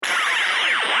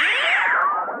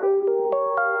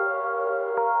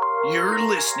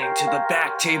listening to the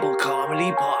Back Table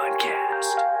Comedy Podcast.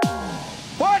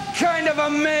 What kind of a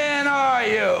man are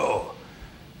you?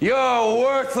 You're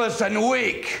worthless and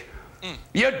weak.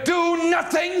 You do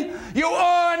nothing. You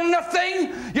are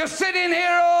nothing. You sit in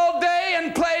here all day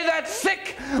and play that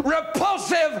sick,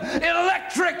 repulsive,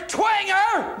 electric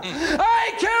twanger.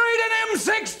 I carried an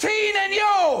M16 and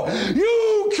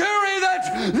you carry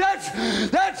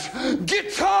that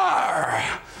guitar.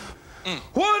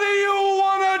 What do you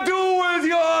want to do with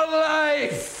your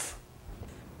life?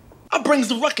 I brings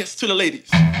the ruckus to the ladies.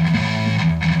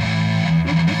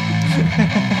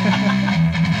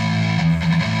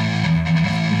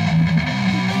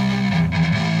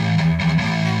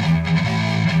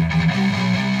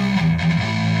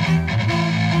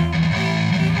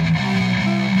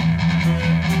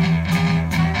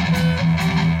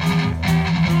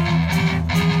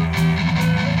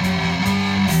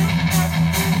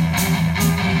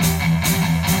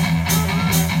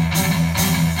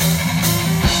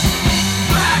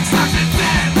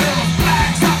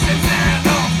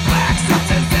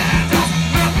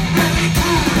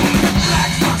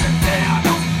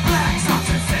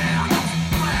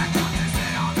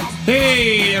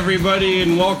 Hey everybody,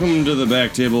 and welcome to the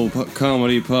Back Table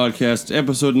Comedy Podcast,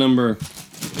 episode number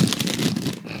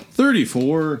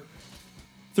 34.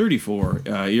 34.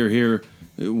 You're here.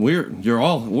 We're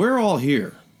all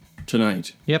here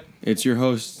tonight. Yep. It's your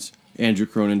hosts Andrew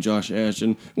Cronin and Josh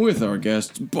Ashton with our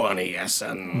guest Bonnie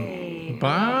Essen.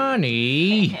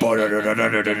 Bonnie. Bonnie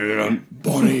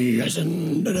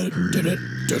Essen.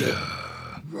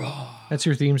 That's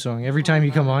your theme song. Every time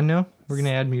you come on now, we're going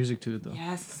to add music to it, though.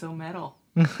 Yes, so metal.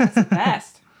 It's the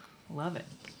best. Love it.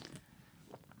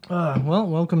 Well,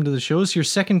 welcome to the show. It's your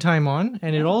second time on,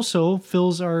 and it also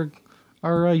fills our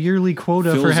yearly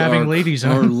quota for having ladies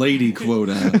on. Our lady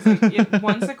quota.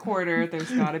 Once a quarter,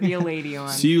 there's got to be a lady on.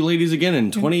 See you ladies again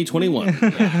in 2021.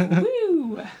 Yeah.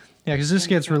 Woo! Yeah, because this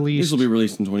gets released. This will be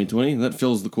released in 2020. That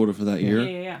fills the quota for that year.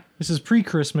 Yeah. This is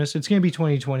pre-Christmas. It's going to be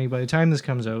 2020 by the time this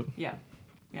comes out. Yeah.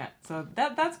 So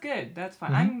that's good. That's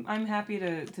fine. Mm-hmm. I'm happy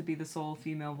to be the sole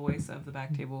female voice of the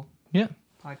Back Table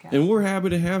podcast. And we're happy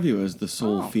to have you as the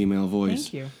sole female voice.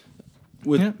 Thank you.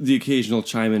 With the occasional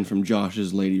chime in from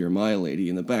Josh's lady or my lady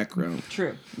in the background.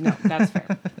 True. No, that's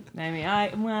fair. I mean, I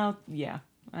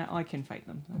can fight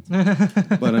them. That's fine.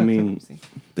 But I mean,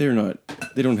 they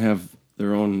don't have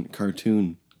their own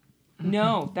cartoon.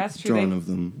 No, that's true. Drawn of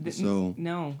them. So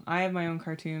no, I have my own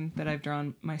cartoon that I've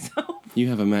drawn myself. You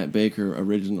have a Matt Baker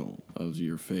original of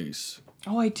your face.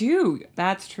 Oh, I do.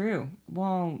 That's true.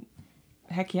 Well,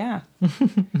 heck yeah.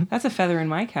 That's a feather in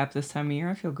my cap this time of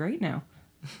year. I feel great now.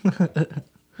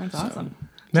 That's awesome.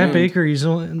 Matt Baker, he's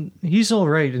all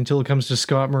right until it comes to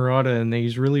Scott Murata, and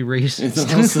he's really racist.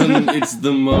 All of a sudden, it's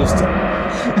the most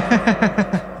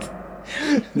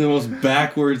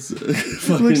backwards. It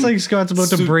looks like Scott's about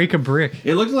to break a brick.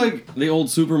 It looked like the old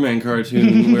Superman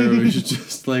cartoon where it was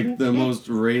just like the most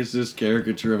racist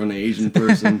caricature of an Asian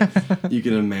person you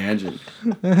can imagine.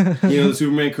 You know, the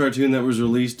Superman cartoon that was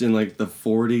released in like the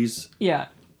 40s? Yeah.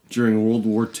 During World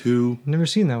War II. Never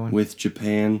seen that one. With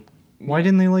Japan. Why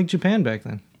didn't they like Japan back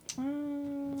then?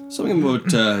 Something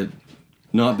about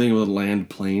not being able to land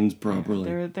planes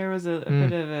properly. There was a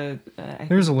bit of a...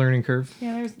 There's a learning curve.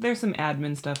 Yeah, there's some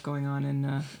admin stuff going on in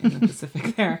the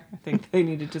Pacific there. I think they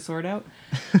needed to sort out.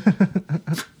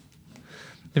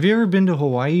 Have you ever been to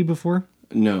Hawaii before?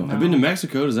 No. I've been to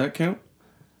Mexico. Does that count?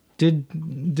 Did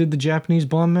the Japanese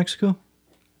bomb Mexico?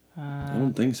 I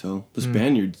don't think so. The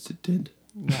Spaniards did.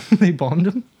 Yeah. They bombed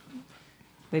them?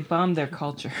 They bombed their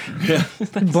culture. Yeah.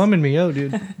 They're bumming me out,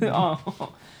 dude.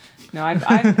 Oh. No,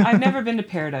 I've never been to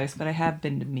Paradise, but I have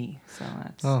been to me. So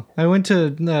that's... Oh, I went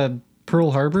to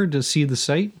Pearl Harbor to see the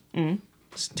site.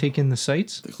 Just take in the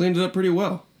sights. They cleaned it up pretty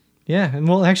well. Yeah, and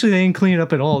well, actually, they didn't clean it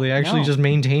up at all. They actually just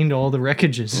maintained all the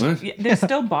wreckages. What? Yeah, there's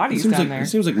still bodies down there. It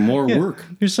seems like more work.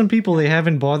 There's some people they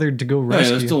haven't bothered to go rescue. Yeah,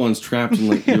 there's still ones trapped in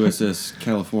like USS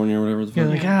California or whatever the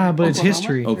fuck. Yeah, like, but it's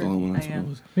history. Oklahoma, that's what it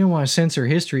was. We don't want to censor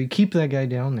history. Keep that guy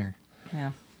down there.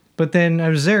 Yeah. But then I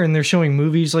was there, and they're showing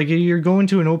movies. Like, you're going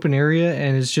to an open area,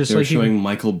 and it's just They're showing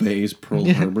Michael Bay's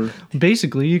Pearl Harbor.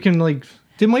 Basically, you can, like...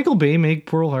 Did Michael Bay make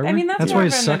Pearl Harbor? I mean, that's why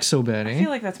it sucks so bad, eh? I feel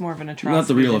like that's more of an atrocity. Not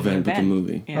the real event, but the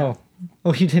movie. Yeah. Oh,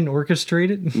 Oh, he didn't orchestrate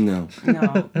it? No.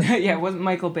 No. Yeah, it wasn't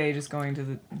Michael Bay just going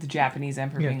to the Japanese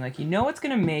emperor Yeah. being like, you know what's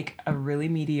going to make a really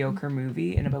mediocre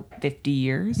movie in about 50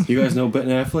 years? You guys know Ben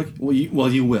Affleck? Well,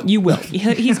 you will. You will.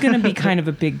 He's going to be kind of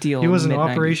a big deal. He was in an the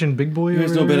mid-90s. Operation Big Boy. You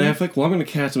guys or know Ben whatever? Affleck? Well, I'm going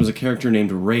to cast him as a character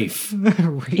named Rafe.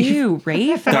 Ew,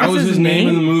 Rafe? That was his name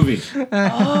in the movie.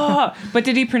 Oh, but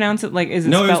did he pronounce it like, is it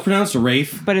No, it was spelled... pronounced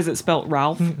Rafe. But is it spelt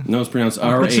Ralph? No, it's pronounced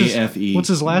What's his- R-A-F-E. What's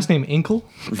his last name? Inkle?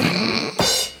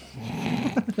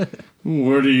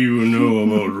 What do you know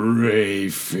about Ray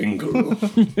Finkel?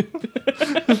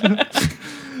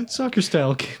 Soccer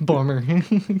style bomber.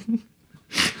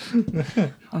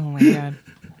 Oh my god.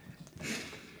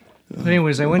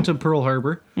 Anyways, I went to Pearl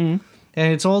Harbor. And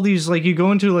it's all these, like, you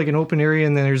go into, like, an open area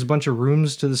and then there's a bunch of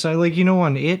rooms to the side. Like, you know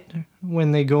on It,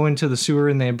 when they go into the sewer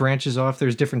and they branches off,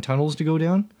 there's different tunnels to go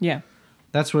down? Yeah.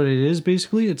 That's what it is,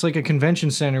 basically. It's like a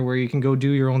convention center where you can go do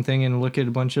your own thing and look at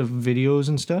a bunch of videos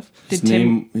and stuff. Did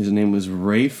His name was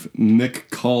Rafe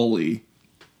McCauley.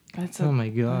 Oh my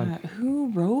god.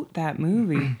 Who wrote that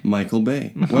movie? Michael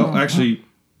Bay. Well, actually,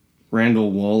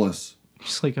 Randall Wallace.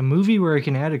 It's like a movie where I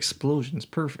can add explosions.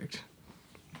 Perfect.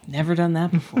 Never done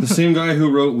that before. The same guy who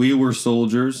wrote We Were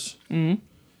Soldiers. He's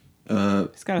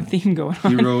got a theme going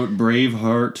on. He wrote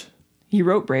Braveheart. He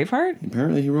wrote Braveheart?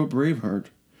 Apparently, he wrote Braveheart.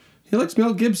 He likes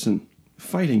Mel Gibson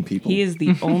fighting people. He is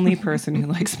the only person who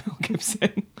likes Mel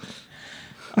Gibson.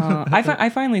 I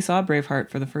finally saw Braveheart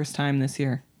for the first time this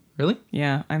year. Really?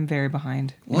 Yeah, I'm very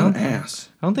behind. A lot of ass.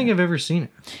 I don't think I've ever seen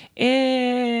it.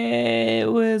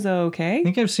 It was I okay.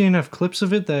 think I've seen enough clips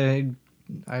of it that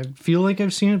I feel like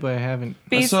I've seen it, but I haven't.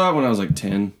 I saw it when I was like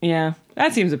 10. Yeah,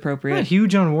 that seems I'm not appropriate.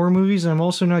 huge on war movies. I'm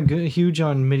also not huge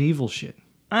on medieval shit.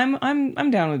 I'm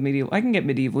down with medieval. I can get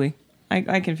medievally.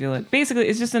 I can feel it. Basically,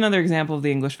 it's just another example of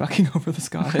the English fucking over the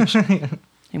Scottish.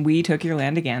 And we took your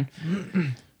land again.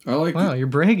 I like Wow, you're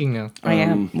bragging now. I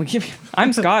am.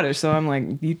 I'm Scottish, so I'm like,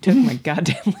 you took my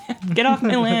goddamn land. Get off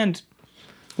my land.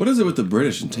 What is it with the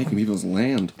British and taking people's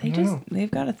land?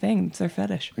 They've got a thing. It's their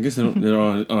fetish. I guess they're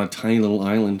on a tiny little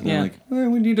island. And Yeah. they're like, oh,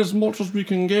 we need as much as we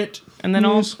can get. And then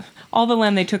all the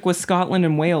land they took was Scotland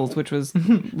and Wales, which was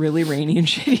really rainy and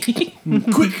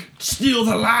shitty. Quick, steal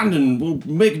the land and we'll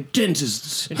make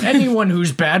dentists. Anyone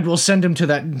who's bad, we'll send him to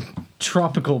that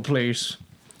tropical place.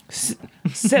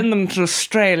 Send them to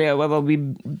Australia where they'll be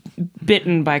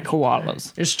bitten by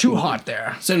koalas. It's too hot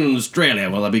there. Send them to Australia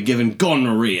where they'll be given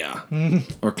gonorrhea.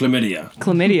 Or chlamydia.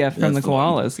 Chlamydia from That's the the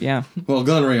one. koalas, yeah. Well,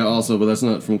 gonorrhea also, but that's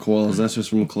not from koalas. That's just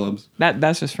from clubs.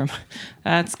 That's just from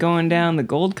that's going down the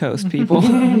Gold Coast, people.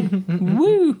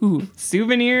 Woo!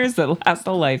 Souvenirs that last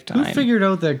a Who lifetime. figured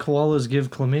out that koalas give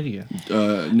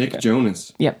chlamydia? Nick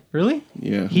Jonas. Yep. Really?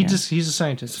 Yeah. He's a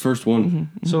scientist. First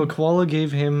one. So a koala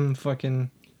gave him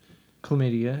fucking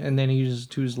chlamydia, and then he just,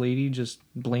 to his lady, just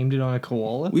blamed it on a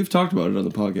koala. We've talked about it on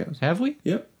the podcast. Have we?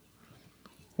 Yep.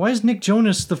 Why is Nick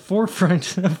Jonas the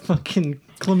forefront of fucking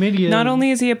chlamydia? Not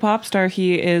only is he a pop star,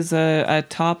 he is a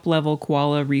top level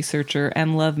koala researcher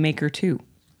and love maker too.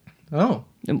 Oh.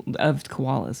 Of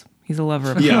koalas. He's a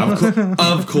lover of Yeah, koalas.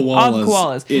 of koalas. Of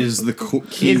koalas. Is the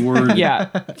key word. Yeah.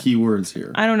 Key words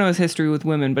here. I don't know his history with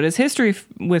women, but his history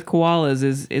with koalas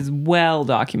is well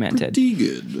documented. Pretty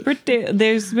good.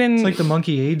 There's been It's like the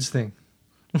monkey AIDS thing.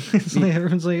 It's like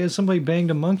everyone's like, somebody banged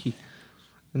a monkey.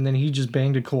 And then he just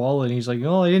banged a koala, and he's like,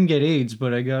 "Oh, I didn't get AIDS,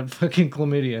 but I got fucking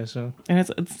chlamydia." So and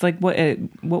it's like what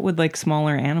would like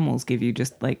smaller animals give you?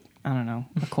 Just like I don't know,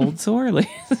 a cold sore, like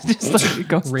just like it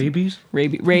goes rabies.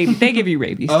 Rabies. They give you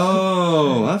rabies.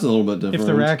 Oh, that's a little bit different. If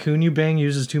the raccoon you bang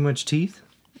uses too much teeth,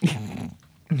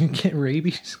 you get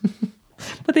rabies.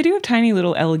 But they do have tiny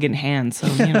little elegant hands, so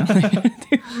you know they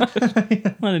do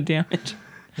a lot of damage.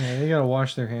 Yeah, they gotta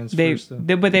wash their hands first, though.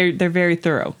 But they're very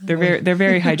thorough. They're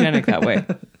very hygienic that way.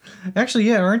 Actually,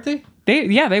 yeah, aren't they?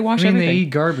 They wash I mean, everything. they eat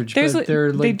garbage, There's but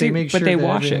they're like they make sure but they that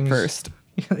wash it everything's- first.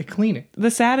 Yeah, they clean it. The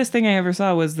saddest thing I ever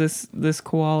saw was this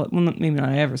koala. Well, maybe not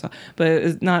I ever saw, but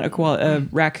it's not a koala. A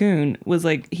raccoon was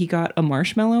like he got a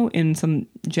marshmallow in some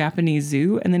Japanese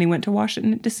zoo, and then he went to wash it,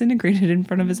 and it disintegrated in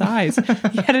front of his eyes.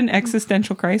 He had an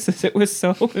existential crisis. It was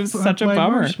such a My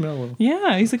bummer. marshmallow.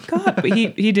 Yeah, he's like God, but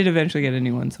he did eventually get a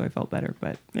new one, so I felt better.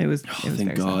 But it was Thank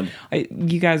very God. sad.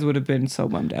 You guys would have been so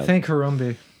bummed out. Thank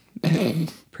Harambe.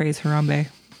 Praise Harambe.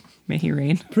 May he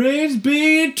reign. Praise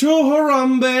be to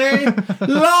Harambe,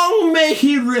 long may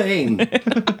he reign.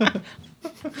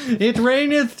 It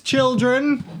reigneth,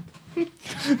 children,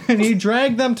 and he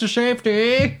dragged them to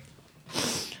safety.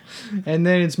 And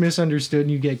then it's misunderstood,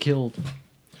 and you get killed.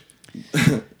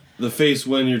 The face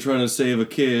when you're trying to save a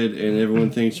kid and everyone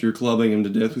thinks you're clubbing him to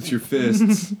death with your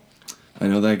fists. I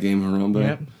know that game, Harambe.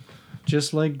 Yep.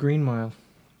 Just like Green Mile.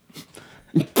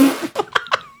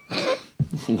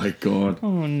 Oh my god.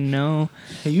 Oh no.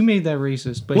 Hey, you made that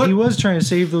racist, but What? he was trying to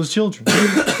save those children.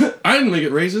 I didn't make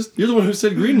it racist. You're the one who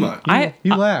said Green Mile.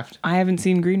 You laughed. I haven't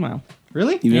seen Green Mile.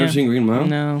 Really? You've never Yeah. seen Green Mile?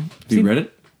 No. Have you read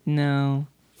it? No.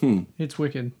 It's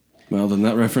wicked. Well, then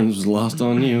that reference was lost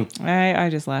on you. I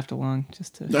just laughed along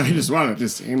just to. I just wanted to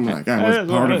seem like I was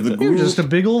part of the You're group. just a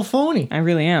big old phony. I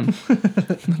really am.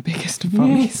 The biggest of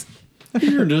phonies.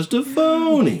 You're just a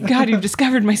phony. God, you've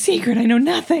discovered my secret. I know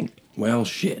nothing. Well,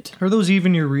 shit. Are those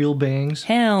even your real bangs?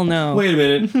 Hell no. Wait a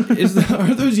minute.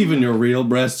 Are those even your real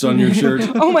breasts on your shirt?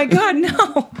 Oh my God,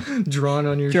 no. Drawn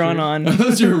on your Drawn shirt? on. Are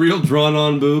those your real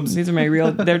drawn-on boobs? These are my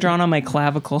real. They're drawn on my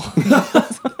clavicle.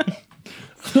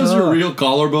 Those are real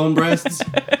collarbone breasts?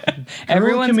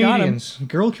 Everyone's got 'em.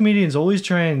 Girl comedians always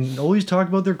talk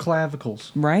about their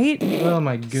clavicles. Right? Oh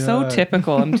my god. So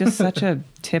typical. I'm just such a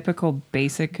typical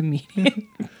basic comedian.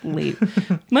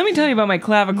 Let me tell you about my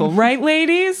clavicle, right,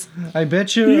 ladies? I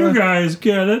bet you. guys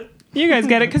get it. You guys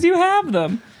get it because you have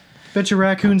them. Bet your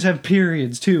raccoons have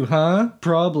periods too, huh?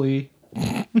 Probably.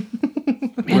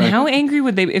 And how angry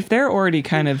would they be if they're already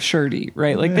kind of shirty,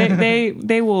 right? Like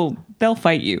they'll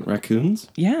fight you. Raccoons?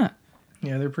 Yeah.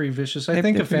 Yeah, they're pretty vicious. I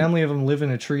think a family of them live in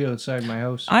a tree outside my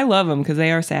house. I love them because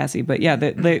they are sassy. But yeah,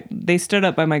 they stood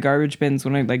up by my garbage bins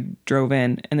when I drove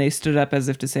in, and they stood up as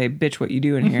if to say, "Bitch, what you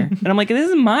doing here?" And I'm like, "This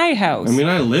is my house. I mean,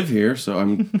 I live here, so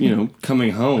I'm, coming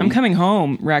home. I'm coming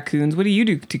home, raccoons. What do you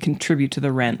do to contribute to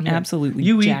the rent? Absolutely.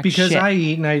 You eat jack because shit. I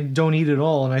eat, and I don't eat at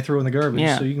all, and I throw in the garbage.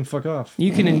 Yeah. So you can fuck off.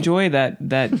 You can enjoy that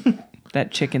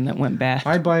chicken that went bad.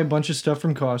 I buy a bunch of stuff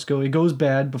from Costco. It goes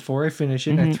bad before I finish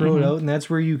it, and I throw it out, and that's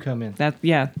where you come in.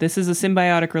 This is a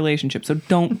symbiotic relationship, so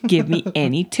don't give me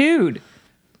any tood.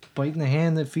 Biting the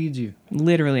hand that feeds you.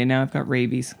 Literally, now I've got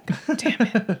rabies. God damn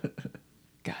it.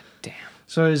 God damn.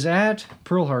 So I was at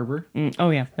Pearl Harbor,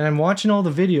 Oh, yeah. and I'm watching all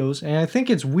the videos, and I think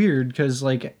it's weird because,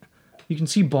 you can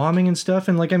see bombing and stuff,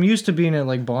 and, I'm used to being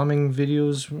at, bombing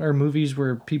videos or movies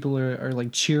where people are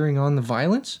cheering on the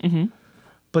violence. Mm-hmm.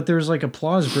 But there's,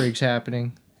 applause breaks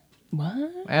happening.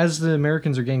 What? As the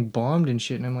Americans are getting bombed and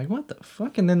shit, and I'm like, what the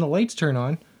fuck? And then the lights turn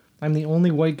on. I'm the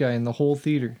only white guy in the whole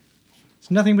theater. It's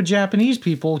nothing but Japanese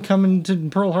people coming to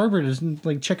Pearl Harbor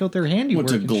to check out their handiwork.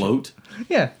 to and gloat? shit.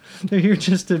 Yeah, they're here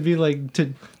just to be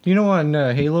on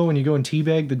Halo when you go and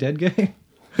teabag the dead guy.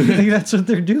 I think that's what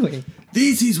they're doing.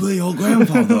 This is where your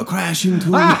grandfather crashed into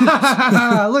Look at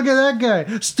that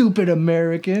guy, stupid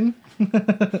American.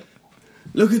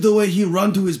 Look at the way he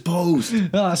run to his post.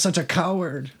 Ah, such a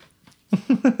coward.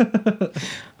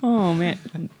 Oh, man.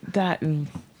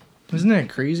 Isn't that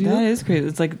crazy? That is crazy.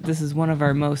 It's like this is one of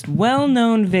our most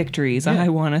well-known victories. Yeah. I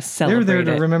want to celebrate They're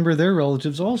there to it. remember their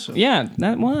relatives also. Yeah,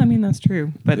 that's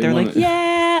true. But They they're wanna- like,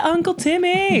 yeah, Uncle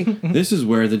Timmy. This is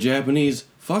where the Japanese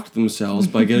fucked themselves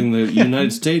by getting the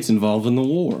United States involved in the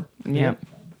war. Yeah.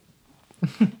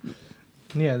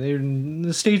 Yeah,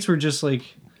 the states were just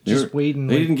waiting.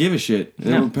 They didn't give a shit.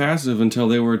 They No. were passive until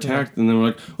they were attacked, and they were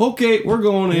like, "Okay, we're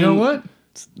going in." You know what?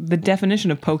 The definition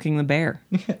of poking the bear.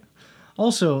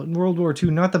 Also, in World War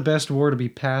II, not the best war to be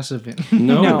passive in.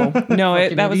 No,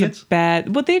 That was idiots. a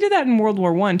bad. But they did that in World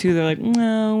War I too. They're like,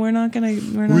 no, we're not gonna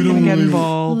get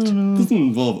involved. doesn't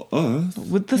involve us.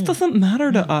 This doesn't matter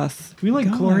to us. We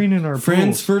like chlorine in our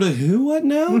Franz pools. Ferdinand who? What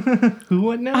now? Who?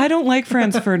 What now? I don't like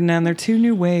Franz Ferdinand. They're too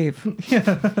new wave.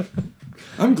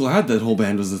 I'm glad that whole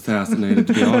band was assassinated.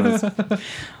 To be honest,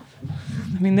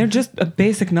 I mean, they're just a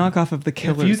basic knockoff of the If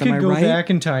Killers. you could am I go right? back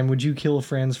in time, would you kill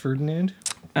Franz Ferdinand?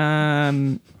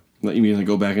 What, you mean like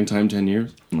go back in time 10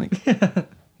 years? Like to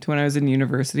when I was in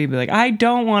university, be like, I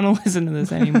don't want to listen to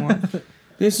this anymore.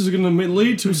 This is going to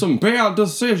lead to some bad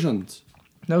decisions.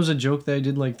 That was a joke that I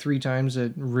did 3 times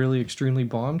that really extremely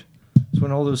bombed. It's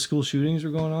when all those school shootings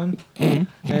were going on. And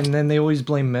then they always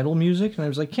blame metal music. And I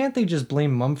was like, can't they just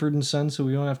blame Mumford & Sons so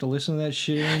we don't have to listen to that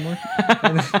shit anymore?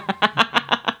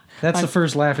 That's the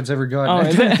first laugh it's ever gotten. Oh,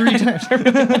 I've done it 3 times.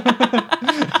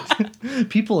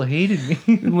 People hated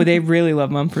me. Well, they really love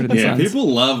Mumford and Yeah, Sons. people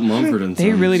love Mumford and Sons.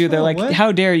 They really do. They're Oh, like, what?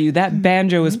 how dare you? That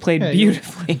banjo is played Yeah,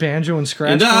 beautifully. Banjo and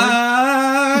scratch. And chord.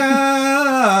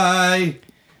 I.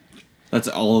 That's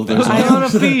all of their songs. I wanna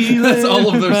feel That's it.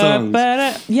 all of their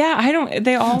songs. Yeah, I don't.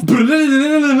 They all.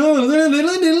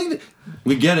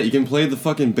 We get it. You can play the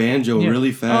fucking banjo Yeah.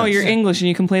 really fast. Oh, you're English and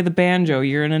you can play the banjo.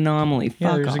 You're an anomaly. Yeah,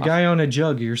 Fuck there's off. a guy on a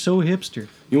jug. You're so hipster.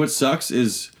 You know what sucks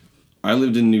is I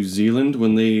lived in New Zealand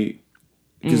when they...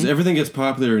 Because everything gets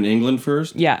popular in England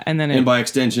first. Yeah, and then And by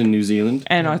extension, New Zealand.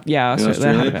 yeah, in Australia.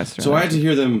 Australia. So I had to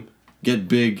hear them get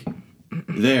big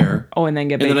there. Oh, and then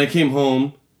get And big. then I came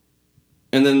home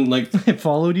And then, like, It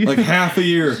followed you? like half a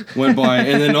year went by,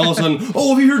 and then all of a sudden,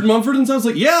 oh, have you heard Mumford and Sons?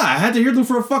 Like, yeah, I had to hear them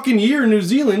for a fucking year in New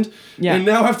Zealand, and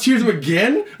now I have to hear them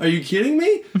again? Are you kidding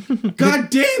me? God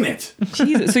damn it!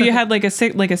 Jesus. So you had like a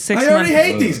 6 month. I already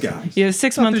hate these guys. You had a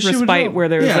 6 month respite where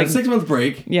there was like a 6 month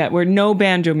break. Yeah, where no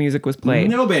banjo music was played.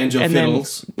 No banjo and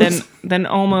fiddles. Then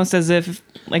almost as if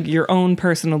like your own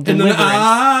personal And then deliverance.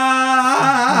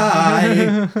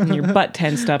 And your butt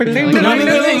tensed up. And you're like,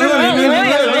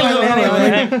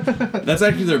 That's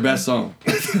actually their best song.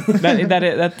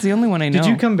 that's the only one I know. Did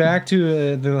you come back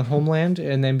to the homeland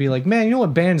and then be like, man, you know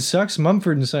what band sucks?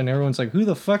 Mumford and Son. Everyone's like, who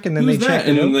the fuck? And then Who's they that? checked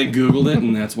And it then out. they Googled it,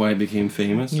 and that's why it became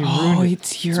famous. Oh,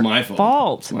 it's your my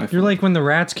fault. It's my fault. You're like when the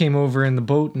rats came over in the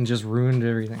boat and just ruined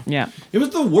everything. Yeah. It was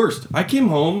the worst. I came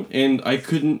home and I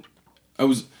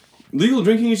was legal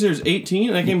drinking age. There's 18,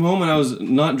 and I came home and I was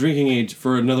not drinking age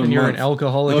for another month. You're an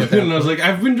alcoholic at that And I was like,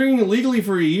 I've been drinking illegally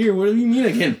for a year. What do you mean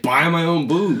I can't buy my own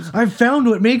booze? I've found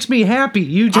what makes me happy.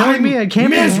 You telling me I can't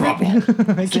miserable. be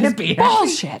happy? I can't be happy.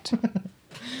 Bullshit.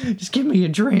 Just give me a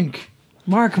drink.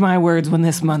 Mark my words, when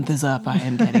this month is up, I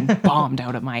am getting bombed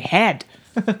out of my head.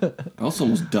 I also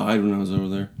almost died when I was over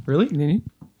there. Really? Did you?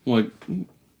 Like,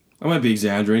 I might be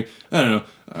exaggerating. I don't know.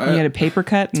 You had a paper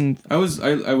cut and I was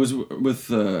with.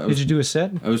 Did you do a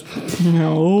set? I was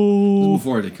no.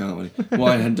 before I did comedy. Well,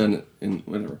 I had done it in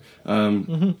whatever.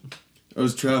 I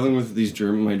was traveling with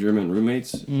my German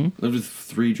roommates. Lived with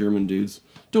 3 German dudes.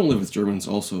 Don't live with Germans.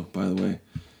 Also, by the way,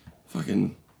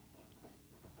 fucking.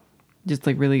 Just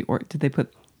like really, or did they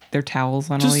put their towels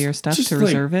on Just- all your stuff just to like-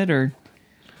 reserve it, or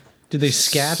Did they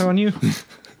scat on you?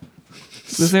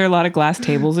 was there a lot of glass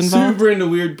tables involved? Super into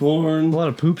weird porn. A lot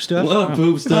of poop A stuff? lot of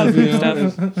poop stuff. You know?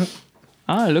 Stuff.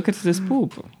 Ah, look at this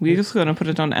poop. We're just gonna put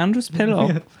it on Andrew's pillow.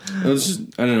 It was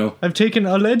just, I don't know. I've taken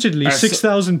allegedly I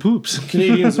 6,000 poops.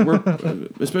 Canadians were,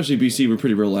 especially BC, were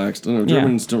pretty relaxed. I don't know. Yeah.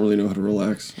 Germans don't really know how to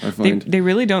relax. I They, find. they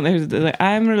really don't. They're like,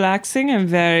 I'm relaxing. I'm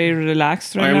very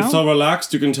relaxed right now. I'm so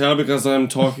relaxed. You can tell because I'm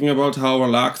talking about how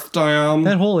relaxed I am.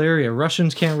 That whole area,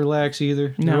 Russians can't relax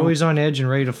either. They're No. always on edge and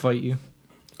ready to fight you.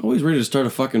 Always ready to start a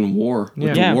fucking war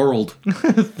with Yeah. the world.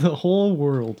 The whole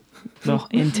world. The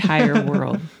entire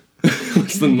world.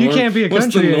 What's the norm? can't be a What's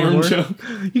country the norm anymore. joke?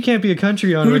 You can't be a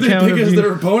country on Who did they account pick of as you.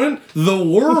 their opponent? The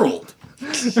world.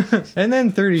 And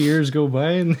then 30 years go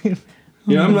by and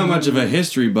You know, I'm not much of a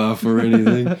history buff or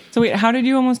anything. So wait, how did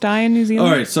you almost die in New Zealand?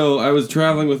 All right, so I was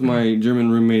traveling with my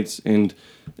German roommates and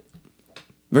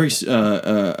very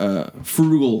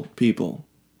frugal people.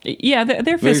 Yeah, they're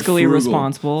Very fiscally frugal.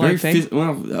 responsible, Very I think.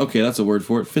 well, okay, that's a word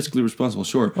for it. Fiscally responsible,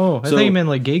 sure. oh, I So- thought you meant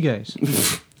like gay guys.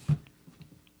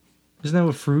 Isn't that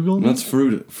what frugal means?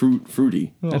 That's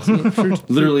fruity.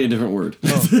 Literally a different word.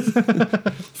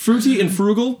 Fruity and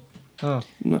frugal? Oh.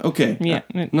 Okay. Yeah.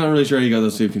 Not really sure how you got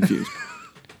those two confused.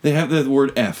 They have the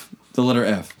word F, the letter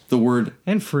F, the word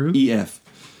And fruit. EF.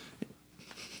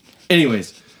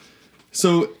 Anyways,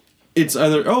 so it's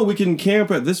either, oh, we can camp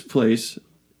at this place.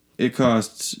 It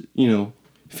costs,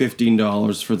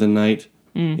 $15 for the night.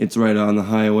 It's right on the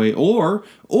highway. Or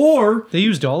They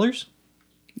use dollars?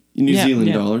 New Yeah, Zealand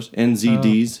yeah. dollars,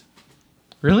 NZDs,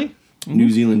 Really? New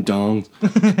Zealand dongs.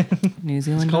 New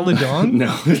Zealand. Called a dong?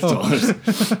 No, it's dollars.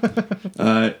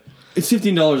 It's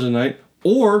 $15 a night.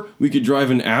 Or we could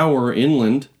drive an hour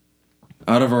inland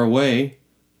out of our way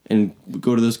and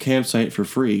go to this campsite for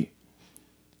free.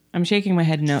 I'm shaking my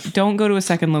head no. Don't go to a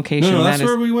second location. No, That that's is-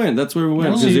 where we went. That's where we went.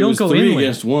 No, Because you it don't was go 3 inland.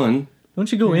 against 1.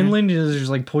 Don't you go inland? There's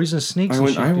like poisonous snakes I and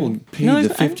went. shit. I will dude. pay No, the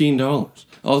there's- $15.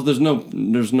 Also, there's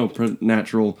no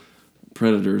natural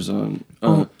predators on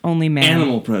only man.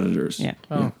 animal predators. Yeah.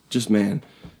 Oh. Just man,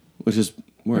 which is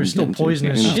where There's I'm still getting to.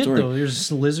 poisonous End of shit story. though.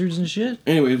 There's lizards and shit.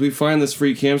 Anyways, we find this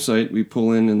free campsite. We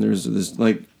pull in and there's this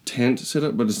like tent set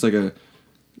up, but it's like a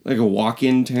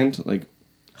walk-in tent. Like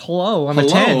Hello, I'm a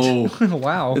Hello. tent.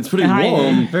 Wow. it's pretty Hi.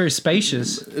 warm. Very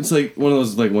spacious. It's like one of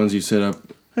those like ones you set up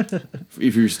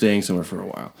if you're staying somewhere for a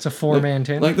while. It's a 4-man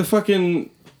tent. Like the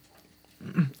fucking.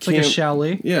 It's like a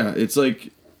chalet. Yeah, it's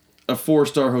like a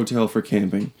 4-star hotel for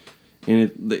camping,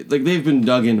 and they've been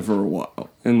dug in for a while,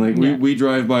 and like we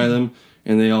drive by them,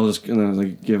 and they all just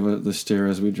like give the stare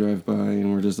as we drive by,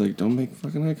 and we're just like, don't make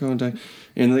fucking eye contact,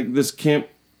 and like this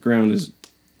campground is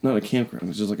not a campground;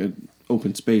 it's just like an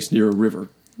open space near a river,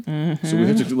 so we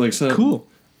have to like set up Cool.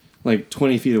 like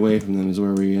 20 feet away from them is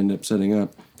where we end up setting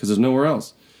up because there's nowhere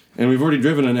else, and we've already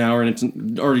driven an hour and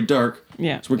it's already dark,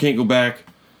 Yeah. so we can't go back.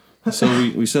 So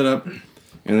we set up, and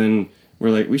then we're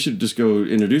like, we should just go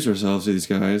introduce ourselves to these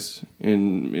guys,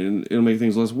 and it'll make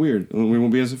things less weird, and we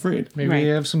won't be as afraid. Maybe Right. we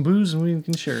have some booze and we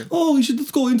can share it. Oh, we should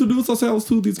just go introduce ourselves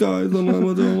to these guys.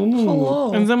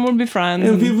 Hello. And then we'll be friends.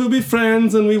 And we will be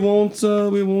friends, and we won't.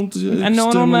 And no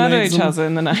one will murder each other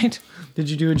in the night. Did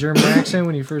you do a German accent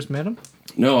when you first met him?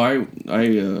 No, I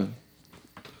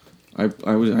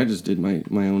just did my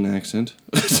own accent.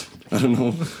 I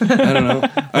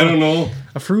don't know.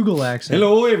 A frugal accent.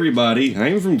 Hello, everybody.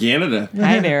 I'm from Canada.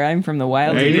 Hi there, I'm from the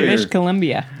wild Hey there. British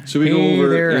Columbia. So we go Hey over.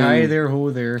 there, and hi there,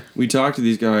 ho there. We talk to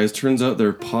these guys. Turns out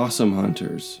they're possum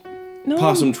hunters. No,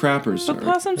 Possum trappers. but Sorry.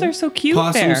 possums are so cute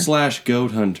Possum there. /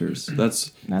 goat hunters.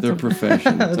 That's That's their a-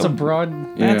 profession. That's a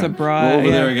broad. That's a broad- Well, over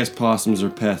there, yeah. I guess possums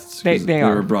are pests. They 'cause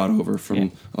are. were brought over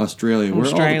from Australia, where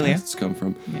all the Australia. pests come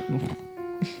from.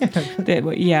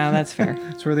 Yeah, that's fair.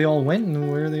 That's where they all went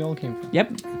and where they all came from.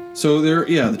 Yep. So they're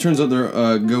it turns out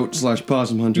they're goat /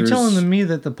 possum You hunters. telling me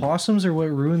that the possums are what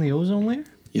ruined the ozone layer?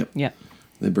 Yep. Yep.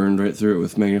 They burned right through it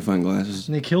with magnifying glasses.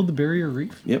 And they killed the barrier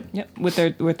reef? Yep. Yep.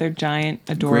 With their giant,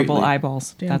 adorable Greatly.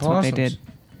 eyeballs. Damn That's what they possums. did.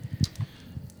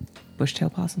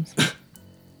 Bushtail possums.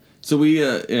 So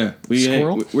we're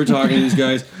Squirrel? we're talking to these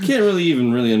guys. Can't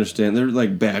really understand. They're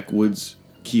like backwoods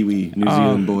Kiwi New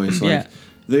Zealand boys. Like yeah.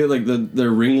 they like their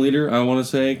ringleader. I want to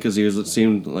say because he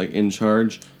seemed like in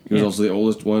charge. He was Yeah. also the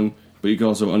oldest one, but you can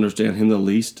also understand him the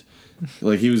least.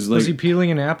 Like he was like. Was he peeling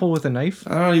an apple with a knife?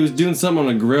 I don't know, he was doing something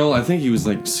on a grill. I think he was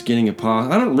like skinning a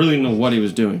possum. I don't really know what he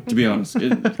was doing, to be honest. I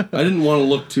didn't want to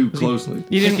look too closely.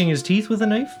 You picking his teeth with a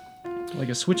knife? Like a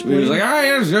He switchblade? was like,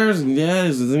 yes. He's like, Is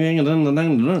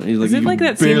it you like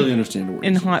that barely scene understand a word.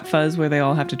 In Hot Fuzz where they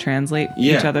all have to translate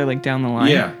Yeah. each other like down the line?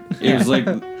 Yeah, it was like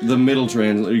the middle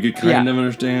translate. You could kind of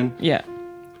understand. Yeah.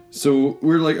 So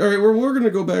we're like, all right, we're gonna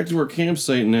go back to our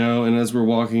campsite now. And as we're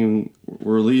walking,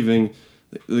 we're leaving.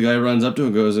 The guy runs up to him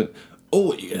and goes,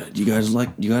 "Oh, yeah, do you guys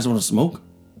want to smoke?"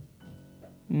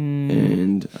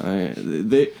 And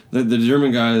the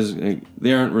German guys, like,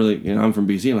 they aren't really. I'm from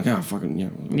BC. I'm like, oh, fucking yeah,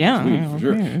 Yeah, weed, yeah, for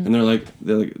sure. okay. And they're like,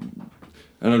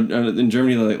 I don't, in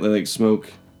Germany they like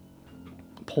smoke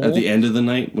Pole? at the end of the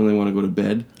night when they want to go to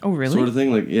bed. Oh, really? Sort of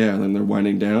thing. Like, yeah, and then they're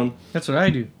winding down. That's what I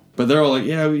do. But they're all like,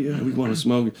 yeah, we want to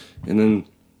smoke. And then,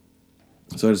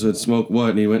 so I just said, smoke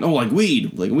what? And he went, oh, like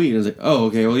weed. And I was like, oh,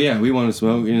 okay, well, yeah, we want to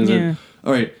smoke. And he's Yeah. like,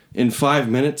 all right, in 5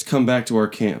 minutes, come back to our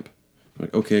camp. I'm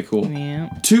like, okay, cool. Yeah.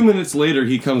 2 minutes later,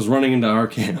 he comes running into our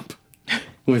camp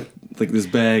with, like, this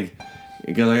bag.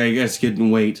 Because, like, I guess getting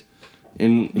weight.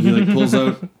 And he, like, pulls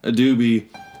out a doobie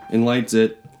and lights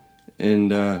it.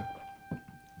 And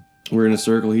we're in a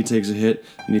circle. He takes a hit,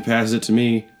 and he passes it to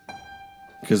me.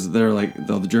 Because they're like,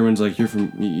 the Germans like, you're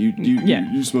from,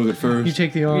 you smoke it first. You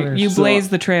take the honors. You So- blaze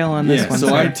the trail on this Yeah, one. so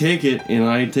sir. I take it, and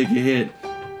I take a hit.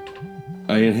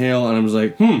 I inhale, and I was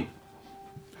like,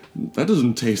 that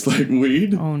doesn't taste like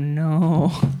weed. Oh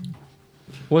no.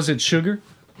 Was it sugar?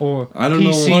 Or I don't know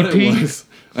what it PCP?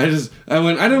 was. I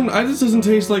went, this doesn't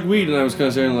taste like weed. And I was kind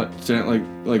of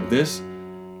standing like this,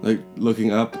 like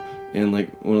looking up, and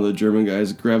like one of the German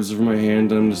guys grabs it from my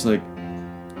hand, and I'm just like,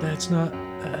 That's not.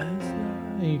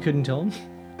 You couldn't tell him?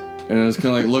 and I was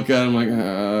kind of like, look at him like,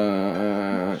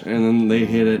 and then they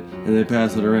hit it, and they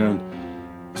pass it around.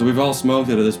 So we've all smoked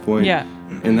it at this point. Yeah.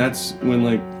 And that's when,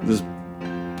 like, this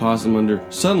possum under...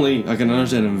 Suddenly, I can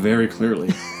understand him very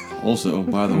clearly. Also,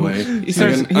 by the way. He's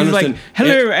like,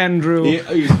 hello, Andrew.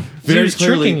 Very was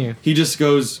clearly, tricking you. he just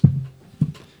goes,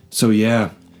 so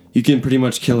yeah, you can pretty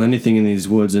much kill anything in these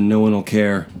woods and no one will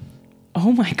care.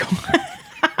 Oh my god.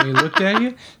 And he looked at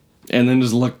you? And then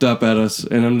just looked up at us,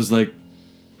 and I'm just like,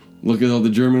 look at the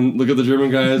German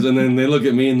guys, and then they look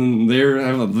at me, and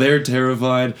then they're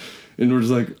terrified, and we're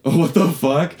just like, oh, what the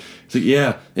fuck? It's like,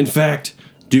 yeah, in fact,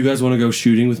 do you guys want to go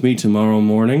shooting with me tomorrow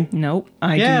morning? Nope.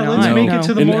 I Yeah, do not. let's make No. it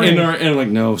to the And morning. I'm like,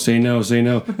 no, say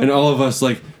no. And all of us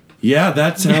like, yeah,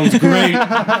 that sounds great.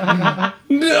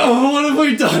 No, what have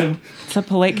we done? It's a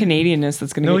polite Canadianness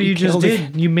that's going to No, get you you just killed.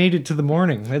 did. You made it to the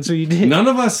morning. That's what you did. None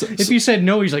of us. If you said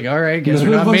no, he's like, all right, guess we're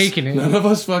None not of us- making it. None of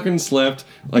us fucking slept.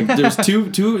 Like, there's two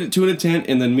in a tent,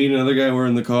 and then me and another guy were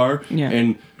in the car. Yeah.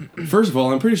 And first of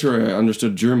all, I'm pretty sure I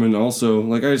understood German also.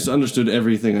 Like, I just understood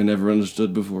everything I never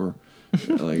understood before.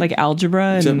 Like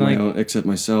algebra except and my like own, except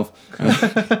myself.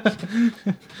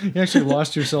 You actually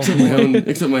lost yourself.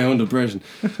 Except my own depression.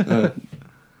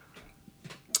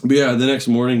 But yeah, the next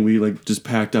morning we like just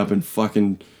packed up and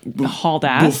fucking hauled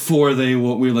ass. before we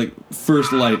were like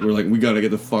first light. We're like, we gotta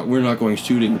get the fuck. We're not going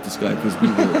shooting with this guy because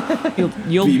we will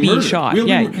You'll be murdered. shot. We'll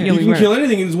Yeah, be, you'll you be can murdered. kill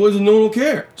anything in these woods and no one will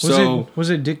care. So Was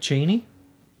it Dick Cheney?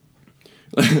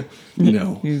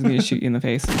 No. He was going to shoot you in the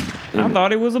face. I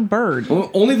thought it was a bird.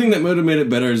 Well, only thing that would have made it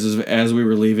better is as we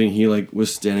were leaving, he like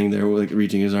was standing there, like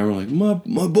reaching his arm, like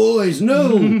my boys,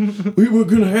 no, we were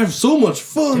gonna have so much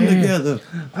fun together.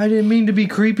 I didn't mean to be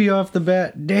creepy off the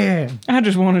bat. Damn. I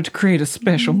just wanted to create a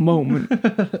special moment.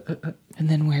 And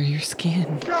then wear your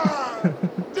skin.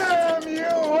 Damn you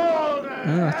all!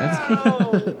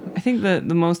 I think the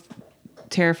most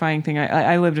terrifying thing,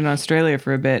 I lived in Australia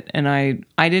for a bit, and I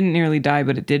didn't nearly die,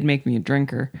 but it did make me a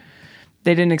drinker.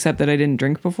 They didn't accept that I didn't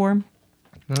drink before.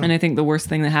 Oh. And I think the worst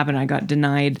thing that happened, I got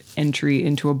denied entry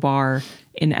into a bar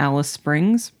in Alice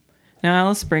Springs. Now,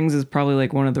 Alice Springs is probably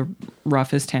like one of the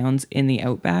roughest towns in the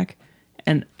outback.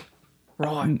 And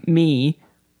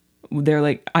they're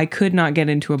like, I could not get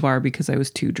into a bar because I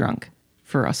was too drunk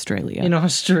for Australia. In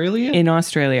Australia? In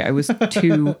Australia, I was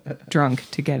too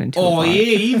drunk to get into a bar. Oh yeah,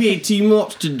 you've had too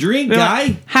much to drink, They're guy.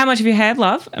 like, how much have you had,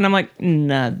 love? And I'm like,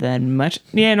 not that much.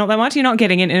 Yeah, not that much. You're not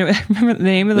getting in. And remember the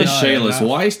name of the... This Shayla's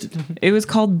wasted. It was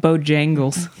called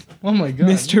Bojangles. Oh my god.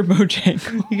 Mr.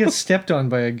 Bojangles. You get stepped on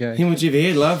by a guy. How much have you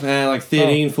had, love? Like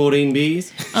 13, 14 beers?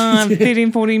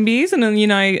 13, 14 beers, and then,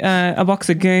 a box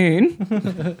of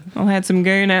goon. I had some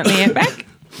goon out in the outback.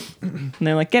 And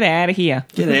they're like, get out of here.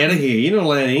 Get out of here. You're not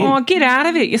allowed in. Oh, get out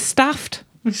of it. You're stuffed.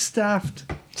 Stuffed.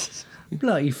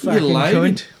 Bloody fucking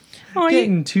loaded. cunt. Oh,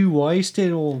 Getting too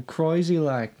wasted, all crazy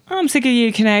like. I'm sick of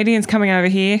you Canadians coming over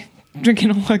here,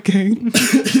 drinking all that goon.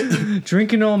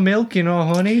 Drinking all milk and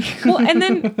all honey. Well, and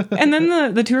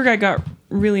then the tour guide got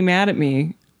really mad at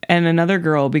me and another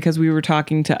girl because we were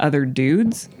talking to other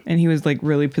dudes, and he was like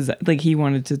really possessed. Like he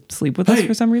wanted to sleep with us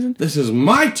for some reason. This is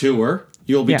my tour.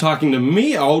 You'll be talking to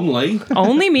me only.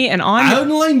 Only me, and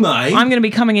Only me. I'm going to be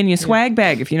coming in your swag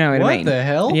bag, if you know what I mean. What the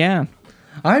hell? Yeah.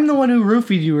 I'm the one who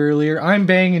roofied you earlier. I'm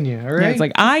banging you, all right? Yeah, it's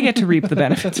like I get to reap the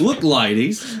benefits. Look,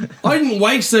 ladies, I didn't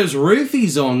waste those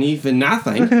roofies on you for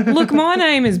nothing. Look, my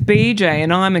name is BJ,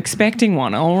 and I'm expecting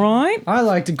one, all right? I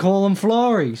like to call them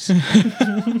Flories.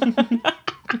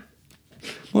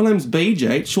 My name's BJ,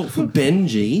 it's short for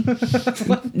Benji.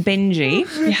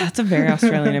 Benji. Yeah, that's a very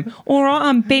Australian name. All right,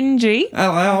 I'm Benji.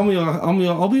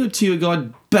 Hello, I'll be your tour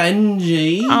guide,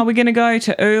 Benji. Are we going to go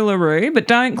to Uluru, but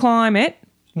don't climb it?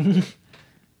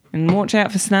 And watch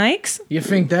out for snakes? You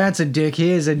think that's a dick?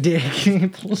 Here's a dick.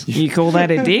 You call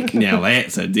that a dick? Now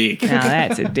that's a dick. Now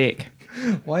that's a dick.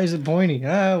 Why is it pointy?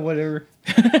 Whatever.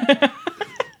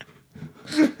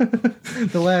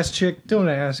 The last chick, don't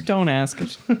ask. Don't ask.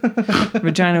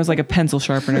 Vagina was like a pencil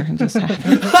sharpener. It just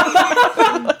happened.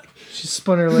 She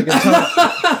spun her like a top.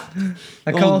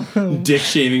 I call Dick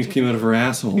shavings came out of her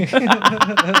asshole.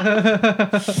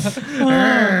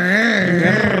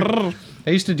 I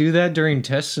used to do that during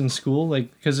tests in school,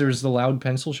 like because there was the loud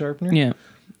pencil sharpener. Yeah.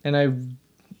 And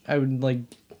I would like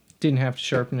didn't have to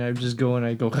sharpen it. I would just go and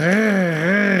I'd go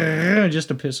just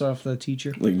to piss off the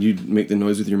teacher. Like you'd make the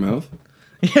noise with your mouth?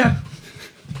 Yeah.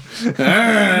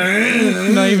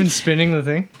 Not even spinning the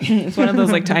thing. It's one of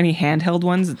those like tiny handheld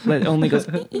ones that only goes,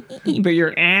 but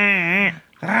you're, I'm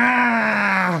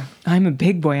a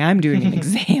big boy. I'm doing an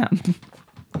exam.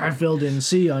 I filled in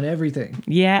C on everything.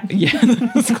 Yeah.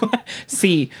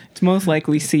 C. It's most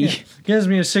likely C. Yeah. Gives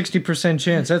me a 60%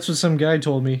 chance. That's what some guy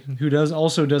told me who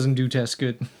doesn't do tests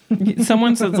good.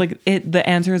 Someone says like the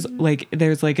answer is like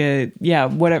there's like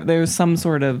whatever, there's some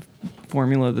sort of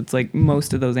formula that's like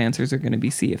most of those answers are going to be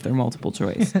C if they're multiple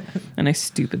choice. And I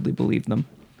stupidly believe them.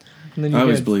 And then I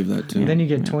always believe that too. Then you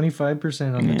get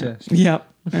 25% on the test. Yep.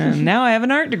 And now I have an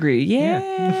art degree. Yeah.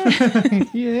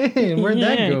 Yeah. And where'd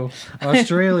that go?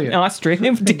 Australia.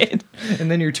 Australia did. And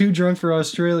then you're too drunk for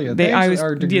Australia. Thanks,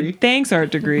 art degree. Yeah, thanks,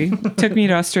 art degree. Took me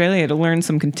to Australia to learn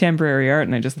some contemporary art,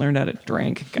 and I just learned how to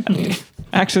drink.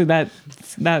 Actually, that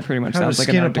pretty much How sounds to like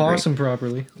an skin a art degree. possum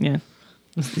properly. Yeah.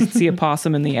 See a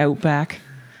possum in the outback.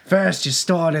 First, you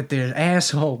start at their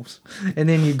assholes, and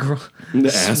then you grow. The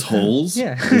assholes?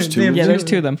 Yeah. There's two. Yeah, there's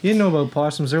two of them. You know about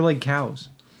possums? They're like cows.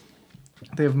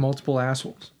 They have multiple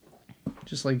assholes,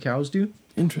 just like cows do.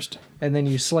 Interesting. And then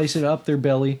you slice it up their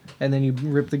belly, and then you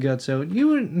rip the guts out. You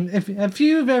would, if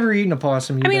you've ever eaten a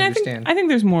possum, you'd understand. I think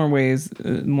there's more ways,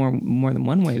 more than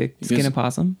one way to skin a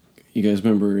possum. You guys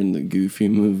remember in the Goofy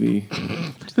movie?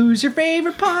 Who's your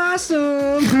favorite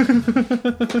possum?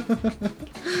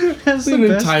 That's An the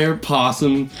best. entire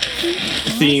possum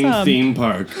theme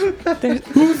park.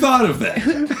 Who thought of that?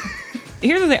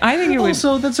 Here's the thing. I think it was.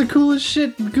 Also, that's the coolest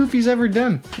shit Goofy's ever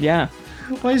done. Yeah.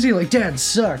 Why is he like, Dad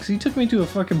sucks? He took me to a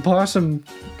fucking possum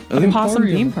think possum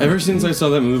theme park. ever since I saw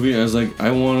that movie, I was like,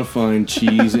 I want to find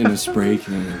cheese in a spray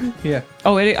can. Yeah.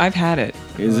 Oh, I've had it.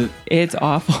 Is it? It's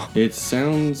awful. It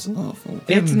sounds awful.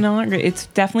 It's not great. It's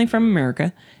definitely from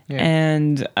America. Yeah.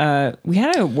 And we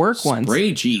had it at work once.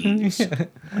 Spray cheese.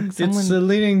 It's the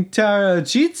Leaning Tower of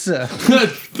Pizza.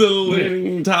 The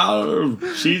Leaning Tower of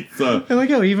Pizza. I like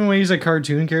how even when he's a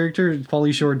cartoon character,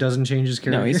 Pauly Shore doesn't change his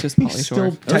character. No, he's just Pauly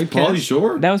Shore. Still That's Pauly typecast.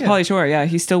 Shore? That was Pauly Shore, yeah.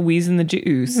 He's still wheezing the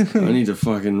juice. I need to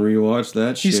fucking rewatch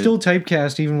that shit. He's still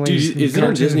typecast even when he's Dude, is it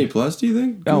on Disney Plus, do you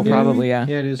think? Oh, probably, yeah.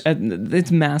 Yeah, it is.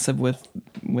 It's massive with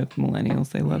millennials.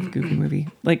 They love Goofy movie.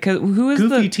 Like, 'cause who is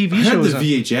Goofy the... TV I had shows the on.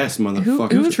 VHS, motherfucker.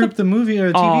 Goof Troop the movie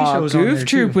or TV shows on Goof there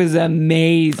Troop too. was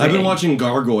amazing. I've been watching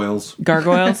Gargoyles.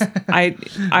 Gargoyles. I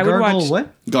would Gargle watch...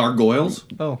 what? Gargoyles?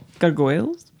 Oh,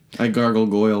 Gargoyles? I gargle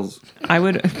goyles. I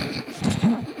would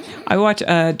watch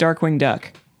Darkwing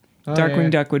Duck. Oh, Darkwing yeah.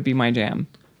 Duck would be my jam.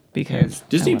 Because...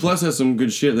 Disney Plus has some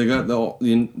good shit. They got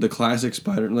the classic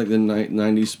Spider, like the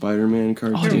 90s Spider-Man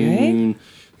cartoon. do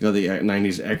They got the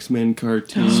 90s X-Men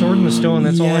cartoon. Sword in the Stone.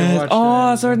 That's all I Yes. watched.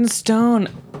 Oh, Sword and Stone.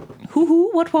 Who?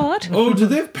 What? Oh, did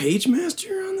they have Page Master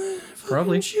on that? Fucking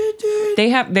Probably. shit, dude. They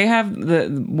have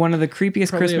the one of the creepiest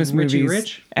Probably Christmas have Richie movies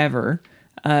Rich? ever,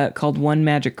 called One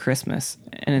Magic Christmas,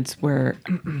 and it's where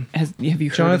have you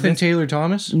heard of Jonathan this? Taylor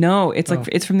Thomas. No, it's like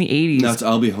it's from the 80s. That's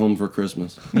I'll Be Home for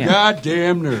Christmas.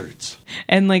 Goddamn nerds.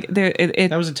 And like That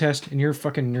was a test, and you're a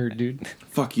fucking nerd, dude.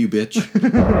 Fuck you, bitch.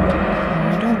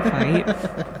 don't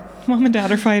fight. Mom and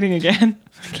Dad are fighting again.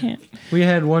 I can't. We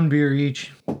had one beer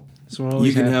each. So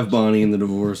You can have Bonnie in the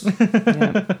divorce.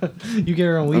 You get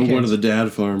her on I'm weekends. going to the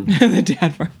dad farm. The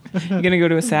dad farm. You're gonna go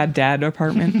to a sad dad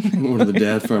apartment. I'm going to the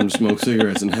dad farm to smoke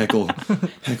cigarettes and heckle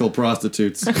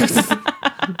prostitutes.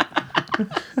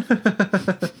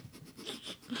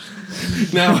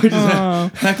 Now I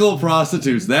just heckle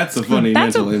prostitutes. That's a funny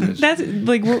mental image. That's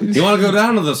like You want to go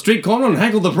down to the street corner and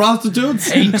heckle the prostitutes?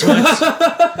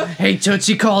 Hey,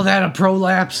 Tootsie, call that a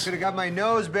prolapse. Could have got my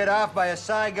nose bit off by a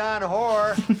Saigon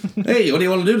whore. Hey, what do you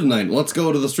want to do tonight? Let's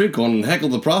go to the street corner and heckle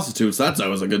the prostitutes. That's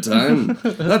always a good time.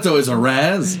 That's always a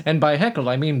razz. And by heckle,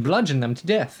 I mean bludgeon them to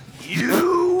death.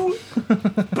 You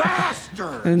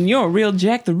bastard! and you're a real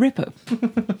Jack the Ripper.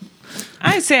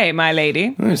 I say, my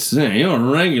lady. I say, you're a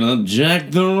regular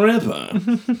Jack the Ripper.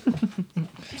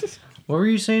 What were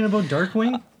you saying about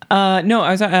Darkwing? No,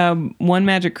 I was One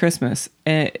Magic Christmas.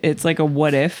 It's like a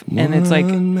what if, and it's like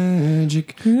One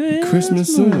magic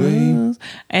Christmas away.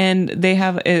 and they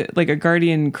have like a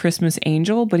guardian Christmas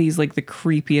angel, but he's like the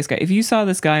creepiest guy. If you saw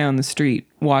this guy on the street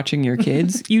watching your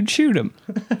kids, you'd shoot him.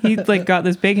 He's like got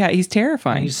this big hat. He's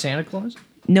terrifying. He's Santa Claus?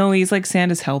 No, he's like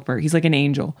Santa's helper. He's like an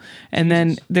angel. And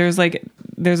then there's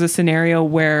a scenario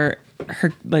where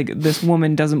like this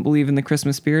woman doesn't believe in the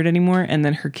Christmas spirit anymore, and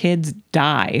then her kids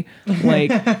die. Like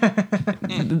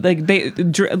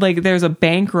there's a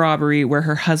bank robbery where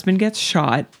her husband gets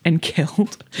shot and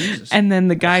killed. Jesus. And then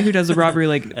the guy who does the robbery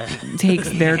like takes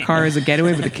their car as a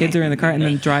getaway, but the kids are in the car, and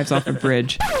then drives off a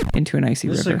bridge into an icy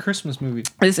This is river. a Christmas movie.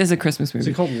 This is a Christmas movie. Is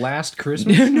it called Last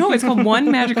Christmas? No, it's called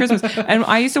One Magic Christmas. And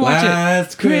I used to watch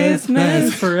Last it.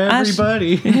 Christmas For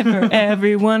everybody. For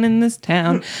everyone in this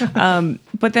town.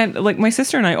 But then, like, my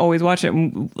sister and I always watch it.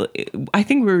 And I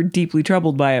think we were deeply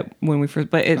troubled by it when we first.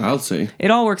 But I'll see.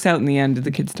 it all works out in the end.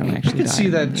 The kids don't actually I could die. see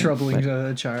that troubling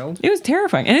a child. It was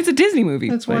terrifying, and it's a Disney movie.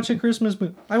 Let's but- watch a Christmas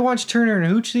movie. I watched Turner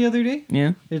and Hooch the other day.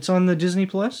 Yeah, It's on the Disney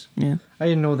Plus. yeah. I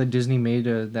didn't know that Disney made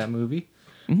that movie.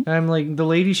 Mm-hmm. And I'm like, the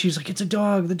lady, she's like, it's a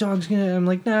dog. The dog's gonna. I'm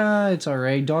like, nah, it's all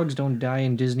right. Dogs don't die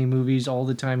in Disney movies all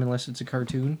the time unless it's a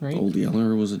cartoon, right? Old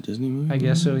Yeller was a Disney movie? I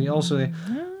guess so. Also,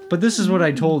 but this is what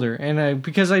I told her, and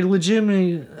because I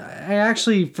legitimately, I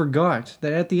actually forgot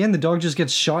that at the end the dog just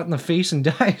gets shot in the face and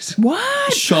dies.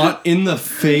 What? Shot in the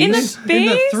face? In the In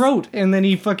the face? throat, and then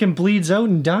he fucking bleeds out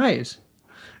and dies.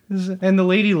 And the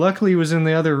lady luckily was in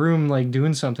the other room, like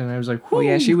doing something. I was like, Oh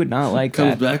yeah, she would not like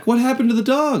Comes that. back. What happened to the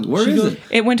dog? Where She is goes- it?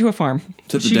 It went to a farm.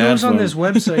 To the She dad goes on farm. this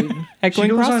website. Heckling She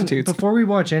goes on- prostitutes. before we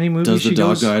watch any movie, she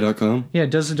goes. DoesTheDogDie.com? Yeah,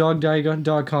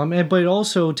 doesthedogdie.com. But it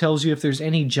also tells you if there's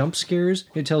any jump scares.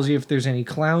 It tells you if there's any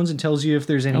clowns. It tells you if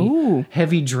there's any Ooh.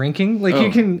 heavy drinking. Like Oh.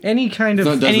 you can any kind of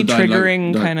It's not Any DoesTheDogDie.com,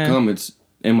 triggering kinda- It's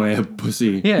Am I a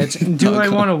Pussy? yeah. It's do I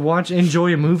want to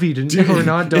enjoy a movie or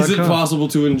not? Is it .com. possible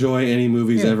to enjoy any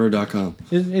movies Yeah. ever.com?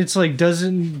 It's like do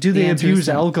they answer is abuse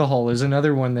no. alcohol is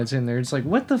another one that's in there. It's like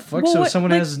what the fuck? Well, So what- if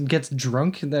someone like- gets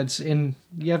drunk, that's in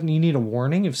you need a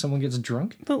warning if someone gets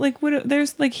drunk. But like, what?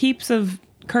 There's like heaps of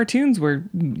cartoons where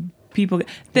people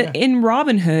in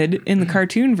Robin Hood in the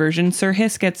cartoon version, Sir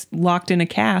Hiss gets locked in a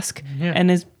cask Yeah. and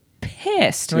is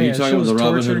pissed. Oh, Are yeah, you it talking about shows the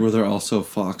Robin torture. Hood where they're also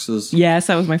foxes? Yes,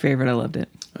 that was my favorite. I loved it.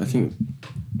 I think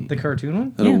The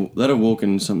cartoon one? That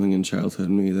awoken something in childhood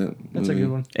in me. That's a good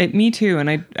one. Me too, and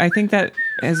I think that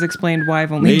has explained why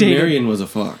I've only Maid dated... Marian was a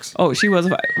fox. Oh, she was.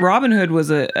 Robin Hood was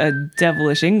a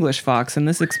devilish English fox, and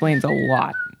this explains a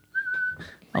lot.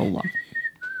 A lot.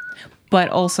 But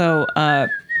also,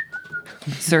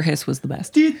 Sir Hiss was the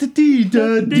best. Is that the...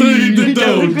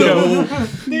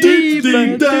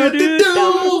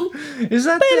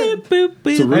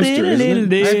 It's a rooster,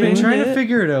 isn't it? I've been trying to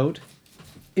figure it out.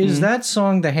 Is that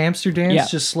song the hamster dance Yeah.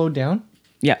 just slowed down?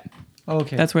 Yeah.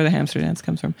 Okay. That's where the hamster dance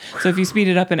comes from. So if you speed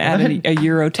it up and add a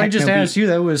Euro techno I just beat- asked you.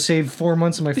 That would have saved 4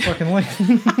 months of my fucking life.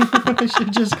 I should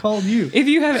have just called you. If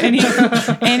you have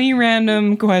any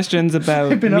random questions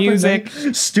about Been up music, at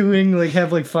night, stewing,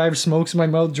 like 5 smokes in my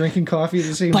mouth, drinking coffee at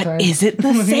the same time. but is it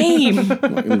the same?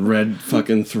 Red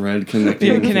fucking thread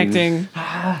connecting. Connecting.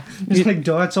 There's like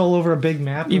dots all over a big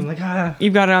map. And I'm like,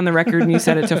 You've got it on the record and you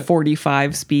set it to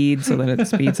 45 speed so that it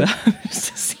speeds up to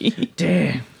see.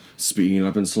 damn. Speeding it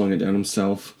up and slowing it down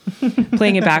himself.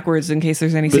 Playing it backwards in case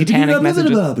there's any satanic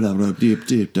messages.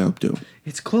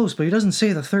 It's close, but he doesn't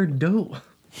say the third do.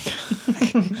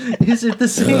 Is it the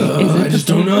same? I just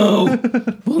don't know.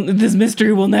 Well, this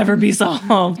mystery will never be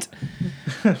solved.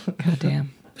 God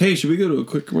damn. Hey, should we go to a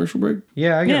quick commercial break?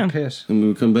 Yeah, I got Yeah. to piss. And when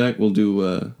we come back, we'll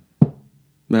do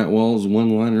Matt Wall's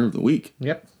one-liner of the week.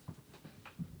 Yep.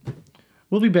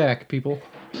 We'll be back, people.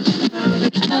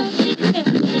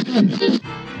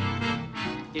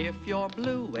 If you're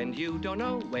blue and you don't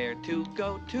know where to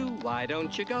go to, why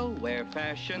don't you go where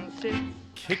fashion sits?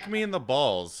 Kick me in the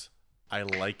balls. I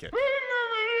like it.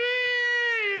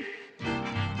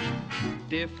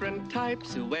 Different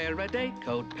types who wear a day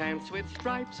coat, pants with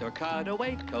stripes, or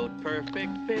cutaway coat,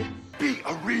 perfect fits. Be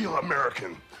a real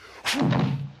American.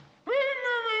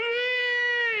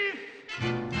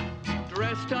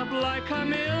 Dressed up like $1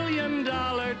 million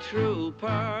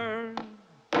trooper.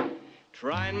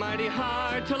 Trying mighty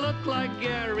hard to look like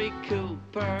Gary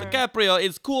Cooper. DiCaprio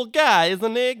is a cool guy,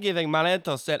 isn't he? Giving money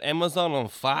to set Amazon on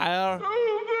fire.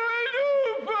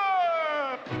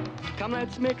 Come,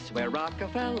 let's mix where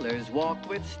Rockefellers walk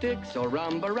with sticks or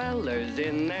umbrellas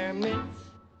in their midst.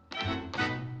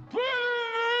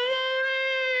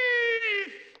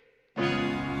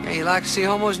 Yeah, you like to see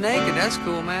homos naked? That's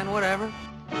cool, man. Whatever.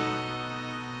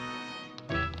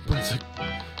 But it's like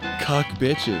cock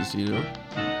bitches, you know?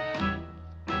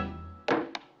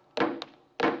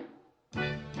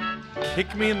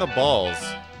 Kick me in the balls.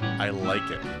 I like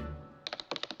it.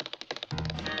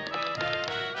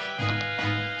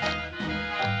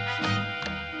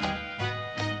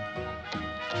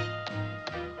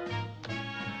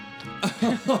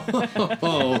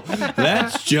 Oh,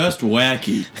 that's just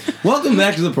wacky. Welcome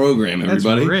back to the program,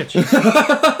 everybody. That's rich.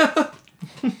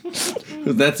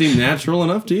 Does that seem natural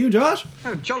enough to you, Josh?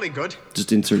 Oh, jolly good.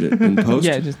 Just insert it in post.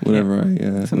 Yeah, just whatever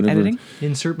some editing.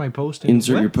 Insert my post.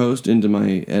 Insert your post into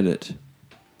my edit.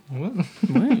 What?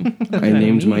 I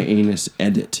named my anus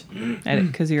Edit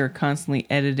Edit, because you're constantly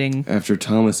editing. after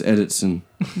Thomas Edison,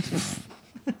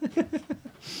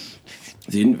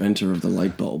 the inventor of the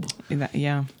light bulb.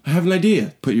 Yeah. I have an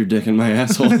idea. Put your dick in my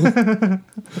asshole.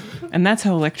 And that's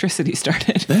how electricity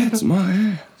started. That's my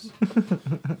ass.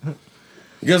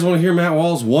 You guys want to hear Matt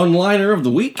Wall's one-liner of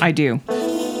the week? I do.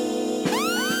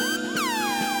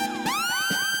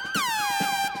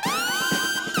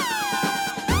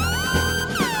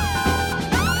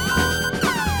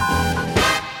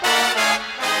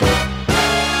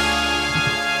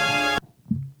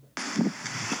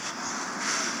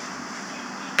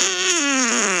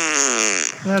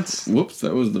 Whoops,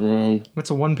 that was the wrong. That's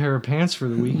a one pair of pants for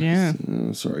the week. Yeah.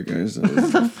 Oh, sorry, guys.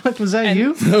 That Fuck, was that you?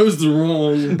 was the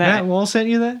wrong. Matt Wall sent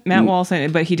you that? Matt Wall sent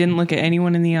it, but he didn't look at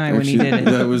anyone in the eye when he did it.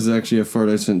 That was actually a fart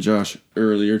I sent Josh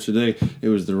earlier today. It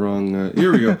was the wrong.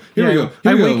 Here we go. Here we go.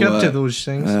 I wake up to those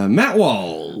things. Matt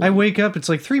Wall. I wake up. It's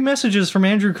like 3 messages from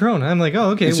Andrew Crone. I'm like,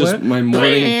 oh, okay. It's what? just my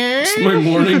morning. It's my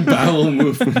morning bowel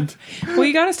movement. Well,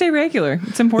 you gotta stay regular.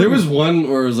 It's important. There was one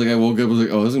where it was like I woke up. I was like,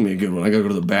 oh, this is gonna be a good one. I gotta go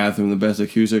to the bathroom. The best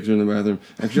acoustics are in the bathroom.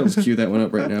 Actually, I'll just cue that one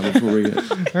up right now before we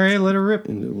get All right, let her rip.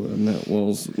 into Matt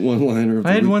Wall's one-liner. Of the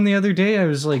I had week. one the other day. I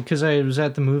was like, because I was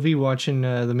at the movie watching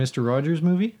the Mr. Rogers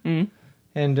movie,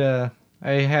 and I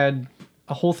had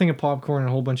a whole thing of popcorn and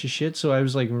a whole bunch of shit. So I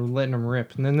was like letting them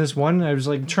rip. And then this one, I was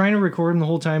like trying to record them the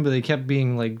whole time, but they kept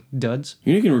being like duds.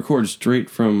 You can record straight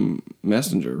from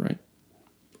Messenger, right?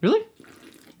 Really?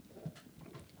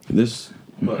 This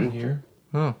button here,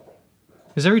 Oh,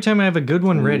 because every time I have a good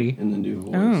one ready. and then do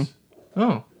voice.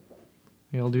 Oh,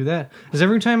 yeah, I'll do that. Because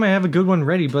every time I have a good one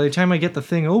ready, by the time I get the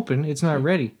thing open, it's not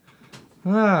ready.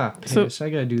 So I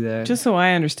gotta do that. Just so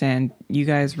I understand, you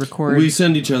guys record. We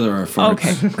send each other our farts.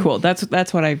 Okay, cool.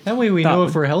 That's what I. That way we know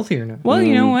if we're healthy or not. Well,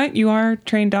 you know what? You are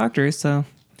trained doctors, so.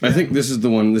 I think this is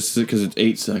the one. This is because it's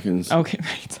 8 seconds. Okay,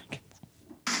 8 seconds.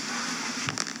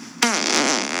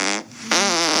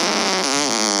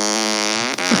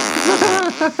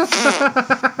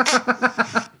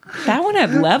 That one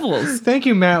had levels. Thank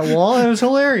you, Matt Wall. That was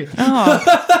hilarious.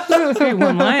 Oh, great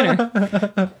one-liner.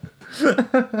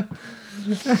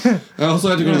 I also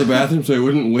had to go to the bathroom so I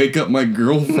wouldn't wake up my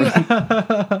girlfriend.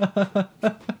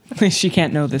 She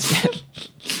can't know this yet.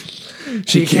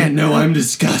 She can't know I'm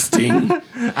disgusting.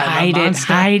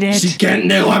 Hide it. She can't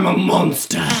know I'm a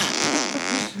monster.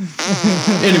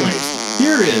 Anyways,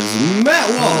 here is Matt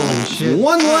Wall's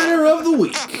one-liner of the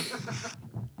week.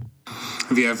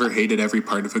 Have you ever hated every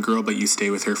part of a girl but you stay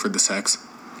with her for the sex?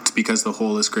 It's because the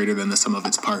whole is greater than the sum of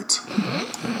its parts.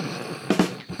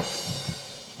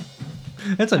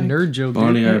 That's a nerd joke.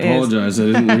 Bonnie, I apologize. I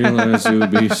didn't realize it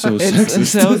would be so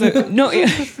sexist. No.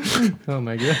 Oh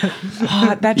my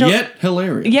god. That joke. Yet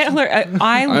hilarious.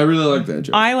 I really like that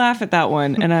joke. I laugh at that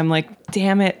one, and I'm like,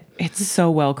 damn it, it's so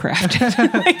well crafted.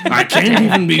 I can't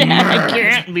even be mad. I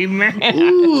can't be mad.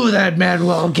 Ooh, that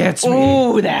Manuel gets me.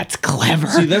 Ooh, that's clever.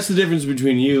 See, that's the difference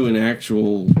between you and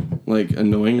actual, like,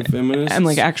 annoying feminists. And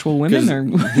like actual women, or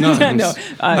no,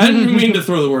 I didn't mean to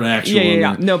throw the word actual. Yeah. in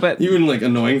there. No, but even like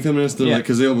annoying feminists, they're like,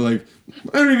 because they'll be like,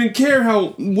 I don't even care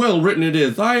how well written it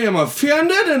is. I am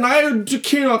offended, and I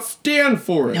cannot stand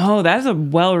for it. No, that's a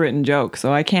well written joke,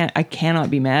 so I cannot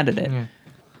be mad at it,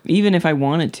 even if I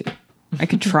wanted to. I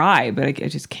could try, but I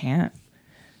just can't.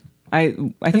 I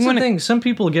think the thing. Some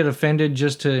people get offended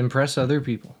just to impress other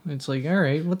people. It's like, all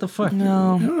right, what the fuck?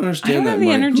 No, I don't understand I don't that. have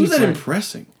the energy Who's that for it.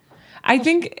 impressing? I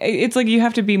think it's like you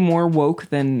have to be more woke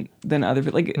than other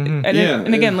people. Like,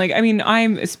 and again, like, I mean,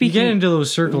 I'm speaking. You get into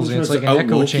those circles, and it's like an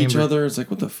echo chamber. Each other. It's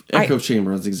like, what the echo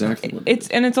chamber? That's exactly what it is.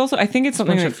 It's also, I think it's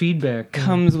something bunch that of feedback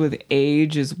comes with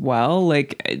age as well.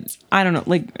 Like, I don't know,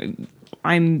 like.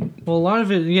 A lot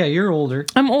of it. Yeah, you're older.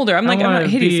 I'm older. I'm not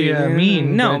hideously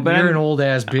mean. No, but you're an old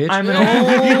ass bitch. I'm an old.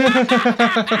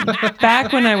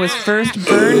 Back when I was first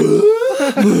burned.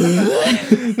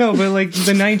 No, but like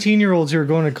the 19-year-olds who are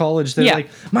going to college, they're like,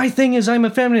 my thing is I'm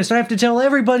a feminist. I have to tell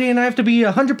everybody, and I have to be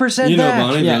 100% You know, that.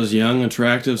 Bonnie, those young,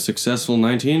 attractive, successful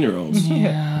 19-year-olds.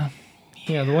 Yeah.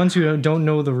 Yeah, the ones who don't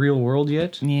know the real world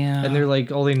yet. Yeah. And they're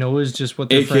like, all they know is just what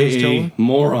their friends tell them.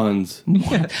 Morons.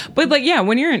 Yeah. But like, yeah,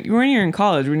 when you're in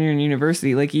college, when you're in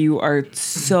university, like you are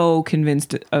so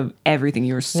convinced of everything.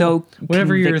 You're so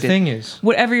whatever your convicted. thing is.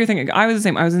 Whatever your thing. I was the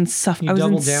same. I was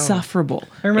insufferable.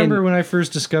 I remember when I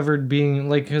first discovered being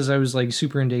like, because I was like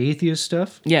super into atheist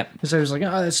stuff. Yeah. Because I was like,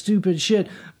 that's stupid shit.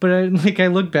 But I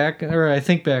look back, or I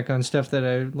think back on stuff that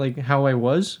I like how I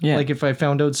was. Yeah. Like if I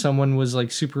found out someone was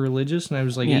like super religious and I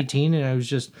was like 18 and I would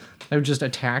just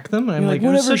attack them. And I'm like,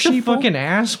 I'm such a fucking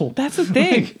asshole. That's the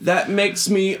thing. Like, that makes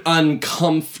me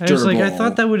uncomfortable. I was like, I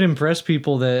thought that would impress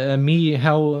people that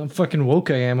how fucking woke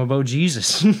I am about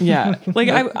Jesus. Yeah. Like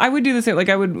I would do the same. Like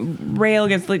I would rail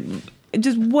against like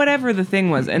just whatever the thing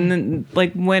was. And then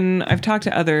like when I've talked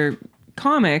to other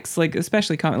comics, like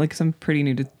especially like because I'm pretty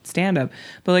new to stand up,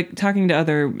 but like talking to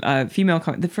other female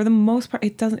comics, for the most part,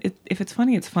 if it's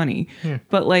funny, it's funny. Yeah.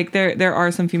 But like there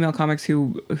are some female comics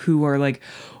who are like,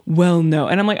 well, no,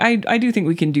 and I'm like, I do think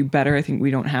we can do better. I think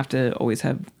we don't have to always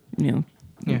have,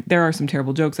 there are some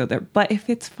terrible jokes out there, but if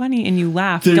it's funny and you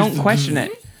laugh, don't question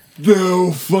it.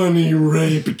 No funny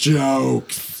rape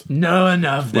jokes. None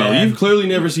of them. Well, you've clearly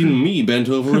never seen me bent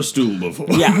over a stool before.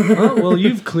 Yeah. Oh, well,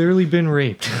 you've clearly been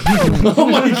raped. Oh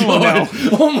my god.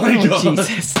 Oh my god.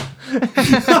 Jesus.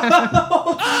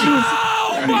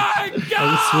 Oh my God!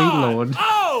 Oh, sweet Lord.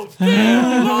 Oh,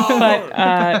 dear Lord!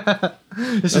 But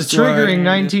this is triggering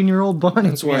 19-year-old Bonnie.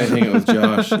 That's why I hang out with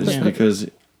Josh. Is because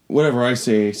whatever I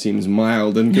say seems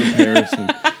mild in comparison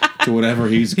to whatever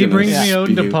he's going to He brings me out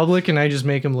into public and I just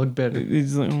make him look better.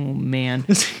 he's like, oh man.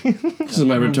 This is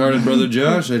my retarded brother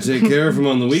Josh. I take care of him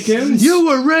on the weekends. You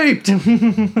were raped!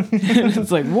 It's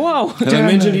like, whoa. And I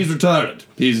mentioned he's retarded.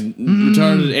 He's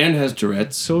retarded and has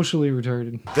Tourette's. Socially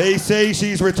retarded. They say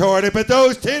she's retarded, but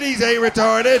those titties ain't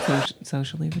retarded.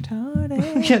 Socially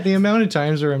retarded. Yeah, the amount of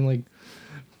times where I'm like,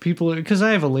 people, because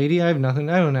I have a lady, I have nothing,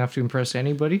 I don't have to impress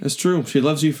anybody. That's true. She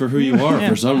loves you for who you are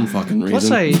for some fucking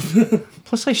reason.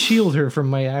 Plus I shield her from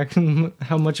my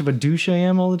how much of a douche I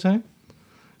am all the time.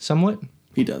 Somewhat.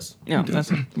 He does. Yeah, He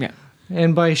does. yeah.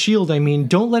 And by shield, I mean,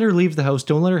 don't let her leave the house.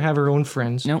 Don't let her have her own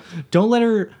friends. Nope. Don't let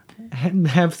her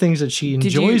have things that she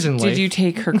enjoys in life. Did you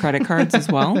take her credit cards as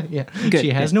well? Yeah. Good, She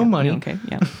has good, no yeah, money. Okay,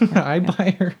 yeah.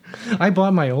 I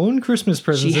bought my own Christmas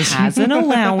presents. She this has year. an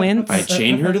allowance. I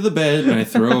chain her to the bed and I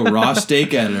throw a raw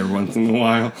steak at her once in a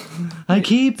while. I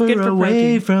keep her good for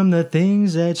away protein. from the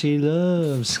things that she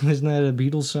loves. Isn't that a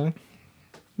Beatles song?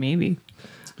 Maybe.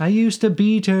 I used to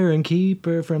beat her and keep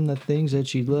her from the things that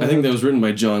she loves. I think that was written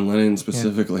by John Lennon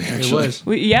specifically, actually. It was.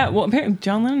 Well, yeah, well, apparently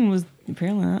John Lennon was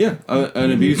apparently not. Yeah,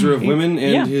 an abuser of women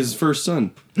and Yeah. his first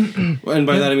son. And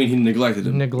by that I mean he neglected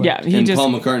him. Yeah, he and just...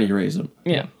 Paul McCartney raised him.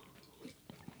 Yeah.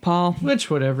 Paul.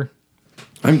 Which, whatever.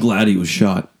 I'm glad he was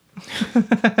shot.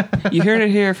 You heard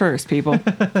it here first, people.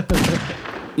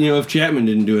 You know, if Chapman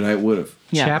didn't do it, I would have.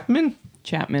 Yeah.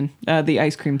 Chapman, the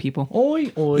ice cream people.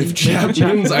 Oi, oi. If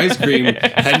Chapman's ice cream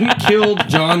hadn't killed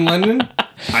John Lennon,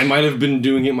 I might have been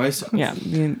doing it myself. Yeah.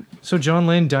 So John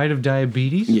Lennon died of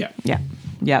diabetes? Yeah. Yeah.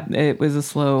 Yeah, it was a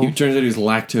slow... He turns out he's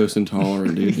lactose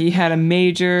intolerant, dude. He had a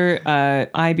major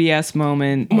IBS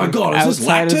moment. Oh my God, is this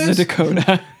outside lactose? of the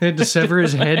Dakota. He had to sever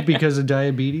his head because of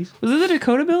diabetes? Was it the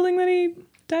Dakota building that he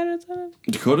died outside of?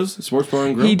 Dakota's Sports Bar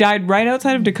and Grill? He died right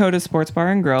outside of Dakota's Sports Bar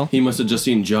and Grill. He must have just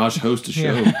seen Josh host a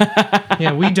show.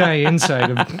 Yeah, we die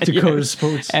inside of Dakota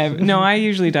Sports. No, I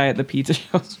usually die at the pizza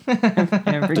shows.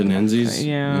 Denenzi's?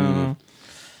 Yeah.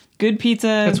 Good pizza.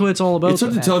 That's what it's all about. It's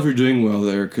hard to tell if you're doing well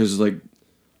there, because, like...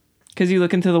 Because you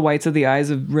look into the whites of the eyes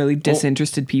of really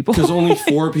disinterested people. Because only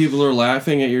 4 people are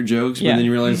laughing at your jokes, but Yeah. then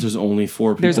you realize there's only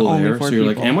 4 people There's only there. 4 So you're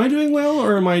people. like, am I doing well,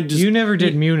 or am I just... You never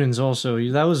did Munins also.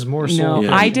 That was more soul. No,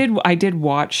 Yeah. I did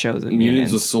watch shows at Munins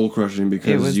Munins. was soul crushing It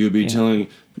because was- you would be yeah.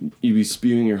 you'd be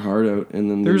spewing your heart out, and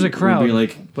then There was a they'd crowd, be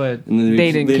like, but and then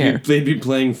they didn't care. They'd be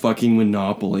playing fucking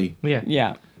Monopoly. Yeah.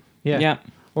 Yeah. Yeah. Yeah.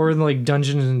 Or like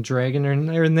Dungeons and Dragons,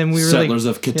 and then we were Settlers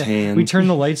like, of Catan. we turned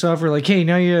the lights off. We're like, hey,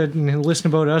 now you listen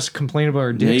about us, complain about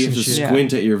our Now dicks you have and to shit.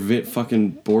 squint at your fucking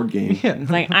board game. Yeah.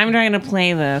 Like, I'm trying to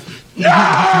play this.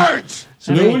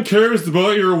 No one cares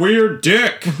about your weird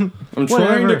dick. I'm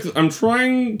Whatever.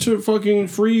 trying to fucking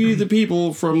free the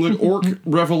people from the orc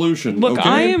revolution. Look, okay?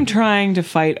 I am trying to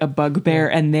fight a bugbear,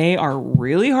 and they are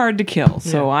really hard to kill.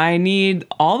 So I need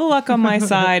all the luck on my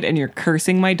side, and you're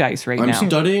cursing my dice right I'm now.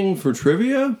 studying for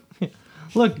trivia.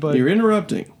 Look, bud, You're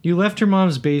interrupting. you left your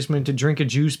mom's basement to drink a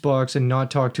juice box and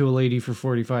not talk to a lady for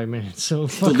 45 minutes. So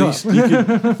fuck The off. least you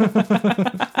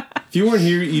could- if you weren't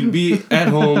here, you'd be at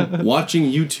home watching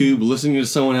YouTube, listening to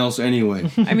someone else anyway.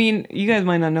 I mean, you guys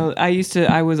might not know.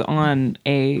 I was on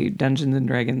a Dungeons and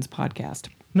Dragons podcast.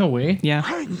 No way. Yeah,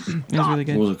 it was really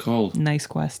good. What was it called? Nice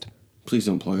Quest. Please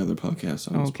don't plug other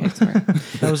podcasts on this Okay, sorry.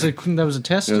 That was a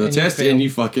test. Yeah, the and you test, failed. and you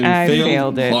fucking I failed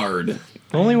failed it. hard.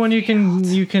 The only one you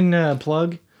can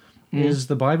plug is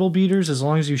the Bible Beaters, as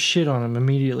long as you shit on them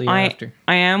immediately after.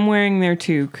 I am wearing their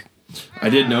toque I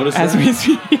did notice as that. we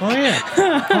speak. Oh yeah,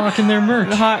 hawking their merch.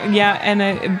 Yeah,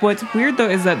 and what's weird though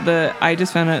is that I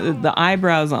just found out that the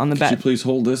eyebrows on the Could you back. please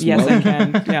hold this? Yes, mug? I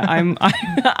can.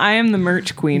 Yeah, I am the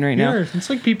merch queen right now. Yeah, it's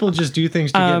like people just do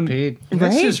things to get paid.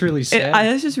 That's Right? just really sad.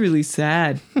 That's just really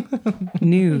sad.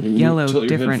 New, yellow, Tilt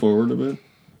your head different. forward a bit.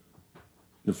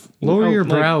 Lower your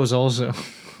like- brows also.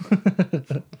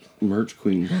 Merch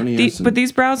queen. Honey, But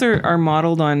these brows are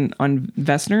modeled on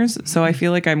Vesner's, so I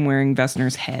feel like I'm wearing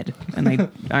Vesner's head, and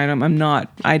I'm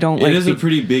not. I don't it like. is a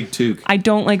pretty big toque. I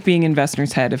don't like being in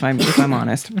Vesner's head if I'm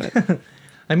honest. But.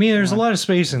 I mean, there's a lot of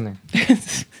space in there.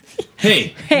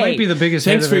 Hey, Might be the biggest.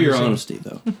 thanks head for I've your ever seen. honesty,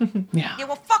 though. Yeah. Yeah,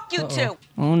 well, fuck you too.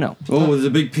 Oh no. Oh, there's a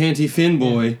big panty fin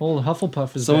boy. Old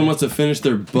Hufflepuff is. Someone back. must have finished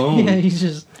their bone. Yeah, he's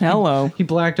just. Hello. He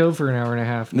blacked out for an hour and a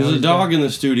half. There's Now a he's dog back. in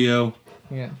the studio.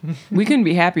 Yeah. We couldn't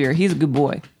be happier. He's a good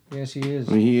boy. Yes, he is.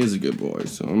 I mean, he is a good boy,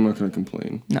 so I'm not going to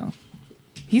complain. No.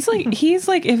 He's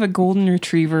like if a golden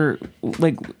retriever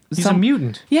like He's a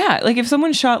mutant. Yeah, like if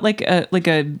someone shot like in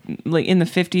the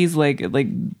 50s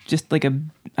like just like a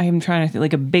I'm trying to think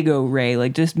like a Big O Ray,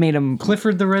 like just made him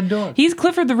Clifford the red dog. He's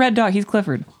Clifford the red dog. He's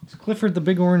Clifford. It's Clifford the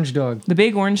big orange dog. The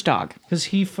big orange dog. Because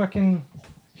he's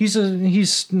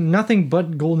nothing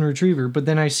but golden retriever. But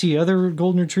then I see other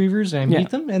golden retrievers and I meet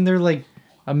them and they're like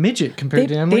a midget compared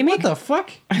to him. What the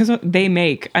fuck? They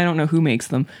make, I don't know who makes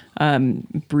them,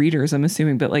 breeders, I'm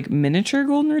assuming, but like miniature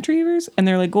golden retrievers, and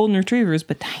they're like golden retrievers,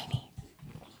 but tiny.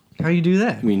 How you do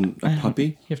that? I mean, a puppy?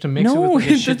 You have to mix it with like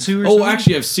a Shih Tzu or Oh, something?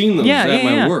 actually, I've seen those at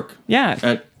my work. Yeah.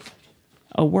 At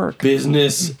a work.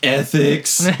 Business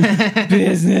ethics.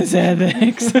 Business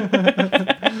ethics.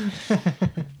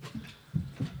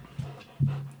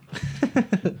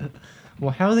 Well,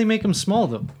 how do they make them small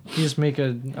though? You just make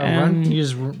a run. You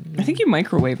just I think you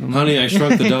microwave them. Honey, I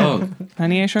Shrunk the Dog.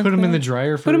 Honey, I Shrunk put the them in Dog. the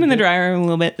dryer. For Put them in the bit. dryer a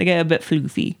little bit. They get a bit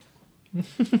floofy.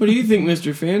 What do you think,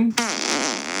 Mr. Finn?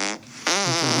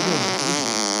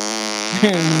 We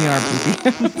are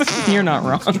poopy. You're not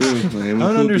wrong. True. I don't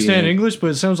understand English, but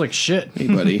it sounds like shit. Hey,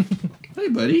 buddy. Hey,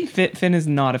 buddy. Finn is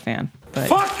not a fan. But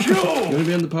Fuck you! You want to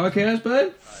be on the podcast,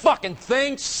 bud? Fucking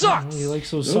thing sucks. He likes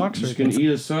those Nope, socks. just Right gonna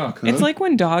eat a sock, huh? it's like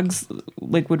when dogs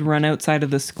like would run outside of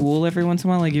the school every once in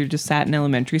a while. Like you're just sat in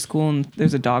elementary school and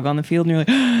there's a dog on the field and you're like,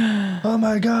 oh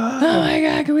my god! oh my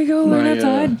god, can we go run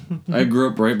outside? I grew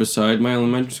up right beside my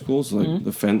elementary school, so like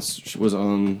the fence was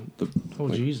on the. Oh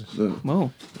Jesus!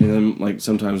 Whoa! And then like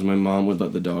sometimes my mom would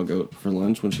let the dog out for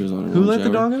lunch when she was on her. Who lunch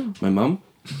let the hour. dog out? My mom.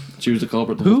 She was the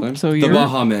culprit the whole time. So the you're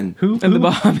Baja Men. Who? And the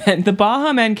Baja Men. The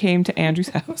Baja Men came to Andrew's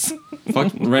house.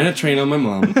 Fuck, ran a train on my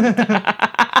mom.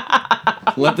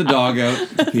 Let the dog out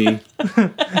to pee.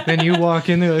 Then you walk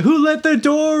in there like, who let the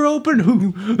door open?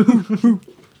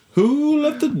 Who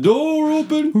let the door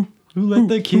open? Who let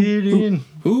the kid in?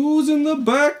 Who's in the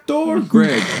back door?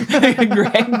 Greg.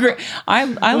 Greg. I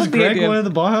Was love the Greg idea. one of the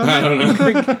Baja? I don't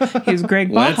know. He's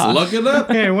Greg Let's Baja. look it up.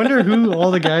 Hey, I wonder who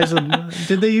all the guys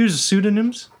did they use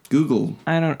pseudonyms? Google.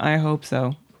 I hope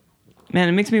so. Man,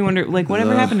 it makes me wonder, like,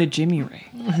 whatever happened to Jimmy Ray?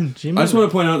 Jimmy. I just want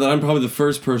to point out that I'm probably the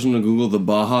first person to Google the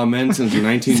Baja Men since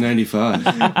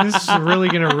 1995. This is really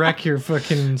gonna wreck your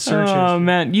fucking search. Oh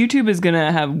man, YouTube is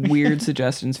gonna have weird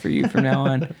suggestions for you from now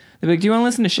on. They're like, do you want to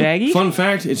listen to Shaggy? Fun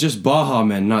fact, it's just Baja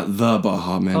Men, not the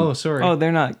Baja Men. Oh, sorry. Oh,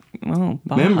 they're not. Oh,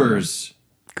 Baja. Members.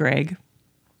 Greg.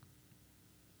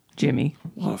 Jimmy.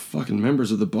 A lot of fucking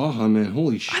members of the Baja Men.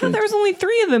 Holy shit. I thought there was only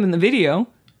 3 of them in the video.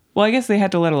 Well, I guess they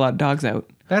had to let a lot of dogs out.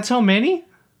 That's how many?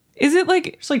 Is it like...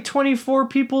 It's like 24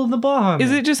 people in the Baja Men.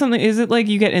 Is it just something... Is it like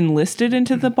you get enlisted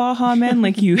into the Baja Men?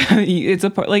 Like you... It's a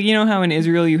part... Like, you know how in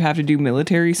Israel you have to do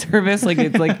military service? Like,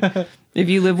 it's like... If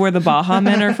you live where the Baja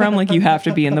Men are from, like, you have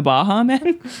to be in the Baja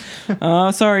Men?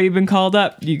 Oh, sorry, you've been called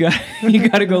up. You got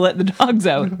to go let the dogs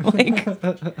out. Like,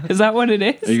 is that what it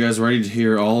is? Are you guys ready to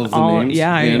hear all of the names?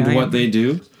 Yeah, and I what am. they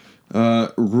do?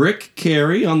 Rick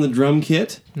Carey on the drum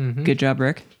kit. Mm-hmm. Good job,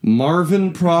 Rick.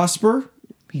 Marvin Prosper.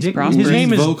 Dick, prosperous. his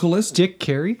name is vocalist. Dick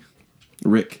Carey.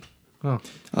 Rick. Oh.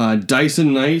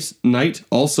 Dyson Knight,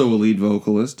 also a lead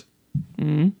vocalist.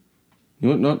 Mm-hmm. You know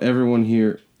what? Not everyone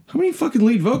here. How many fucking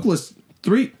lead vocalists?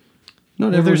 3. Not Well,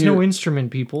 everyone there's here. no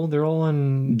instrument people. They're all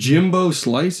on. Jimbo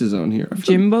Slice is on here.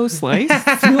 Jimbo Slice?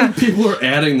 I feel like people are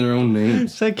adding their own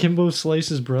names. Is that Kimbo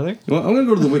Slice's brother? Well, I'm gonna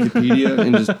go to the Wikipedia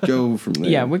and just go from there.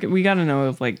 Yeah, we got to know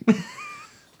if, like...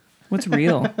 What's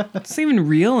real? It's not even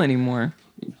real anymore.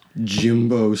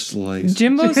 Jimbo Slice.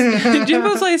 Jimbo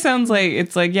Slice sounds like...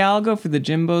 It's like, yeah, I'll go for the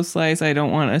Jimbo Slice. I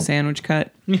don't want a sandwich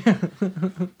cut.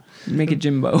 Make it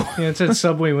Jimbo. Yeah, it's at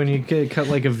Subway when you get cut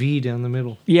like a V down the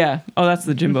middle. Yeah. Oh, that's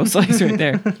the Jimbo Slice right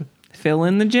there. Fill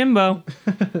in the Jimbo.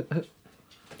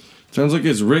 Sounds like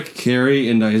it's Rick Carey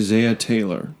and Isaiah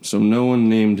Taylor. So no one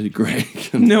named Greg.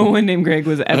 No one named Greg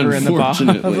was ever in the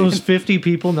Baja. Of those 50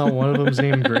 people, not one of them's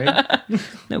named Greg.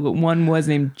 No, but one was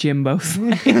named Jimbo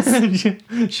Slice.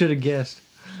 Should have guessed.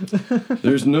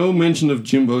 There's no mention of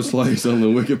Jimbo Slice on the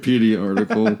Wikipedia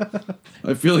article.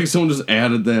 I feel like someone just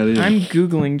added that in. I'm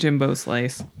Googling Jimbo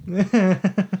Slice. Hey,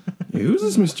 who's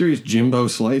this mysterious Jimbo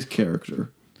Slice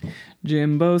character?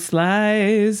 Jimbo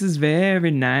Slice is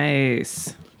very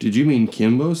nice. Did you mean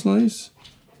Kimbo Slice?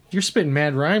 You're spitting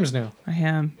mad rhymes now. I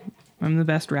am. I'm the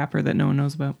best rapper that no one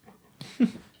knows about.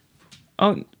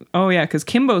 Oh yeah, because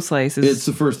Kimbo Slice is... It's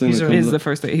the first thing that comes is up. the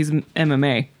first thing. He's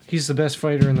MMA. He's the best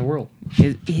fighter in the world.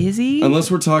 Is he?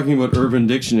 Unless we're talking about Urban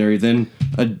Dictionary, then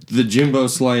the Jimbo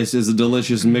Slice is a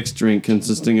delicious mixed drink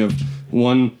consisting of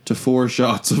 1 to 4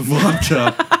 shots of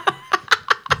vodka.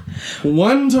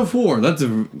 1 to 4. That's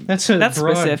That's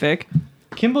broad. specific.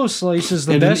 Kimbo Slice is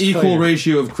the and best an equal fighter.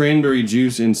 ratio of cranberry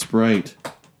juice and Sprite.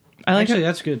 I like Actually, it.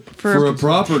 that's good. For a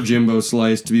proper Jimbo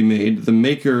Slice to be made, the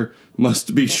maker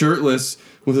must be shirtless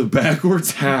with a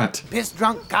backwards hat. Piss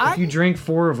drunk guy? If you drink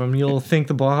 4 of them, you'll think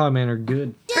the Baja Men are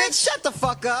good. Bitch, shut the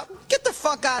fuck up. Get the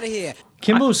fuck out of here.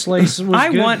 Kimbo Slice was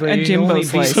I good, want but a he Jimbo only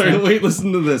Slice. beat- Sorry, wait,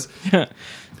 listen to this.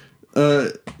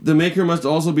 The maker must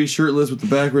also be shirtless with the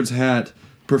backwards hat,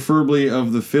 preferably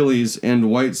of the Phillies, and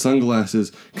white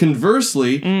sunglasses.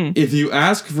 Conversely, if you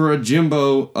ask for a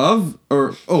Jimbo of...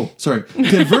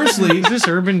 Conversely... Is this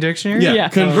Urban Dictionary? Yeah.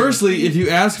 Conversely, if you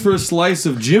ask for a slice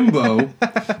of Jimbo,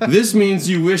 this means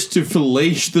you wish to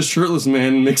fillet the shirtless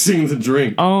man mixing the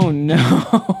drink. Oh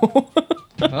no.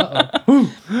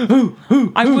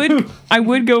 I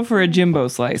would go for a Jimbo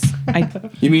Slice.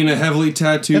 You mean a heavily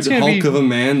tattooed That's gonna hulk be- of a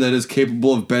man that is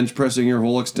capable of bench pressing your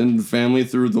whole extended family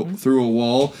through a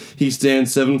wall? He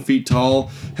stands 7 feet tall,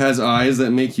 has eyes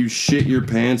that make you shit your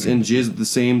pants and jizz at the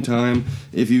same time.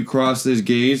 If you cross his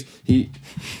gaze, I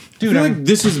feel like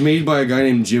this is made by a guy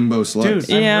named Jimbo Slice.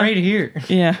 Dude, I'm right here.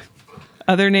 Yeah.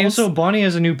 Other names. Also, Bonnie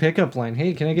has a new pickup line.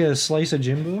 Hey, can I get a slice of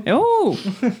Jimbo? Oh,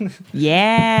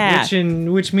 yeah.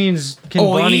 Which means can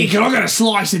Bonnie? Can I get a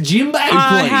slice of Jimbo, please?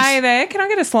 Hi there. Can I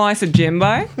get a slice of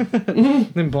Jimbo?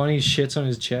 Then Bonnie shits on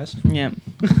his chest. Yeah.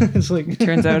 It's like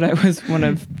Turns out I was one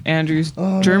of Andrew's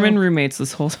German roommates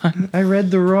this whole time. I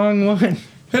read the wrong one.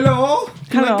 Hello?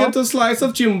 Can Hello? I get a slice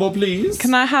of Jimbo, please?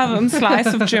 Can I have a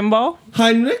slice of Jimbo?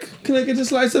 Heinrich, can I get a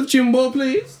slice of Jimbo,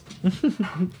 please?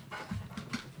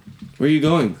 Where are you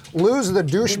going? Lose the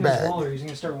He's douchebag.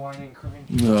 gonna start whining and crying.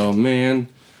 Oh, man.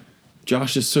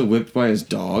 Josh is so whipped by his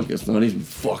dog, it's not even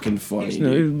fucking funny.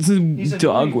 He's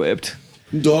dog whipped.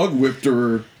 Dog whipped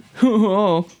her.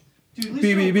 Oh. Beep,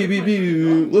 beep, beep, beep,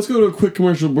 beep. Let's go to a quick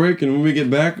commercial break, and when we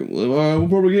get back, we'll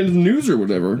probably get into the news or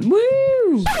whatever.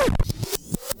 Woo!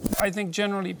 I think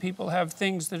generally people have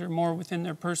things that are more within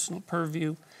their personal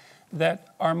purview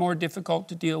that are more difficult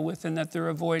to deal with and that they're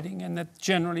avoiding, and that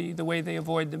generally the way they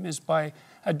avoid them is by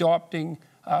adopting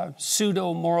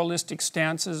pseudo-moralistic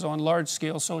stances on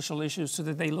large-scale social issues so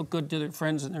that they look good to their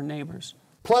friends and their neighbors.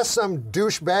 Plus some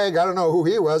douchebag, I don't know who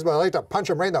he was, but I like to punch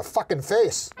him right in the fucking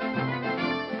face.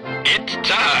 It's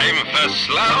time for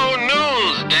Slow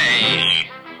News Day.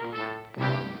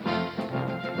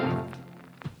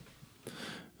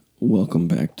 Welcome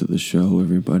back to the show,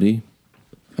 everybody.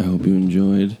 I hope you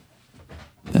enjoyed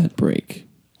that break.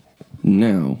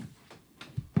 Now,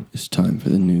 it's time for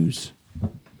the news.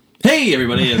 Hey,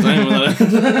 everybody! It's time for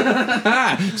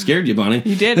the... Scared you, Bonnie.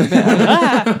 You did a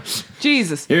bit.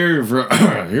 Jesus.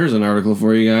 Here's an article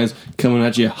for you guys, coming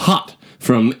at you hot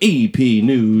from AP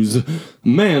News.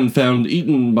 Man found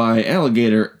eaten by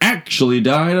alligator actually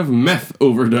died of meth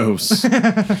overdose.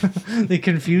 They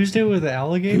confused it with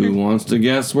alligator? Who wants to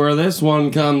guess where this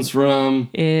one comes from?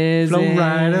 Is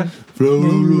Florida.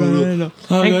 Florida.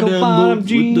 Ankle bottom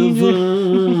jeans.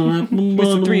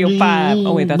 Mr. 305.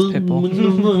 Oh, wait, that's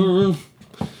Pitbull.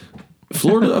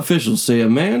 Florida officials say a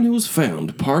man who was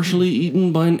found partially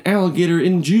eaten by an alligator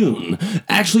in June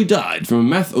actually died from a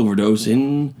meth overdose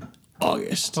in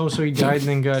August. Oh, so he died and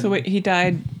then got... So wait, he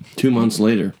died... 2 months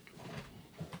later.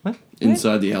 What?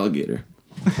 Inside the alligator.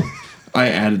 I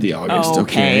added the August,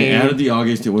 Okay. I added the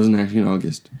August. It wasn't actually in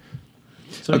August.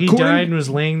 So he died and was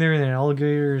laying there and an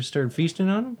alligator started feasting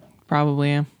on him? Probably,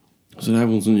 yeah. So that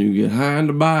happens when you get high in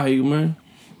the bayou, man.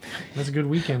 That's a good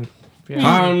weekend. Yeah.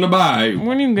 High in the bayou.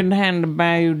 When you can hand the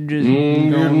bayou just...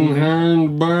 Getting high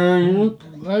in the bayou.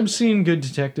 I've seen Good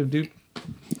Detective, dude.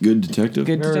 Good detective.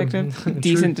 Good detective?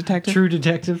 Decent detective? True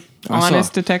detective.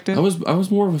 Honest detective? I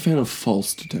was more of a fan of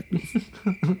false detective.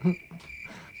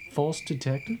 False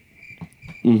detective?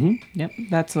 Mm-hmm. Yep,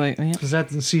 that's like... Yeah. Is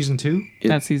that in season 2?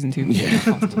 That's season 2. Yeah,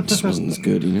 it just wasn't as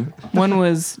good, you know? One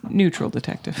was neutral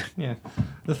detective. Yeah.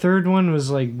 The third one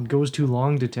was like Goes Too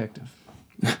Long detective.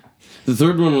 The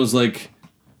third one was like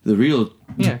the real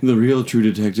true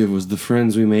detective was the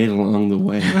friends we made along the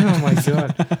way. Oh my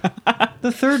god.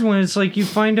 The third one, it's like you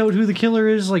find out who the killer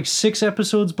is like 6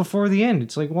 episodes before the end.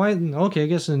 It's like, why? Okay, I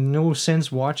guess there's no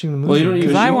sense watching the movie. Well, you don't even...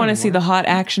 Because I want to see the hot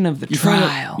action of the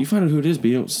trial. You find out who it is, but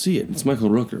you don't see it. It's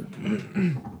Michael Rooker.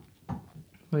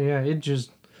 Well, yeah, it was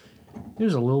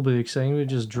a little bit exciting, but it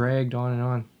just dragged on and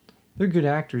on. They're good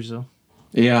actors, though.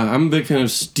 Yeah, I'm a big fan of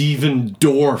Steven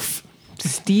Dorff.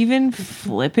 Steven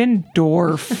flippin'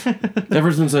 Dorff.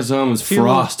 Ever since I saw him as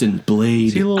Frost in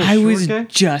Blade. I was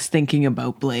just thinking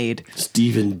about Blade.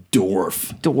 Steven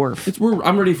Dorff. Dorff.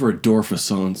 I'm ready for a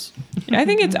Dorff-assance. I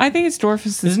think it's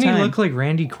Dorff's Doesn't time. he look like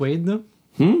Randy Quaid, though?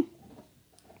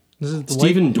 Is it the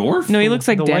Steven Dorff? No, he looks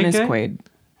like the Dennis white guy? Quaid.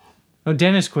 Oh,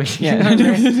 Dennis Quaid. Yeah, Not he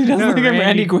Randy- doesn't not look like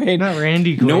Randy Quaid. Not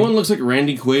Randy Quaid. No one looks like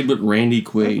Randy Quaid but Randy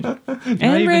Quaid. And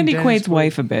even Randy Dennis Quaid's Quaid.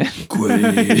 wife a bit.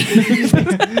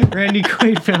 Quaid. Randy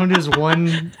Quaid found his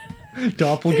one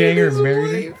doppelganger and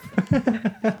married her.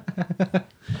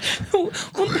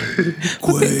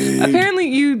 Quaid. Apparently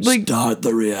you like Start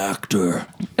the reactor.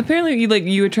 Apparently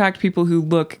you attract people who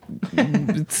look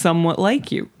somewhat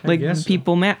like you. Like guess so.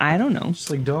 people I don't know.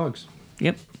 Just like dogs.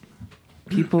 Yep.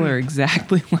 People are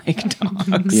exactly like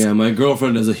dogs. Yeah, my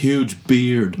girlfriend has a huge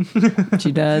beard.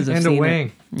 She does. I've And a seen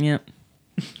wang. It. Yep.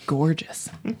 Gorgeous.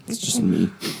 It's just me.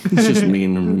 It's just me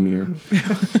in the mirror.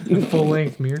 Full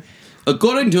length mirror.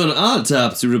 According to an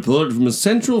autopsy report from a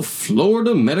Central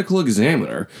Florida medical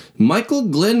examiner, Michael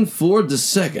Glenn Ford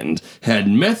II had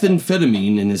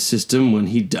methamphetamine in his system when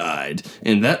he died,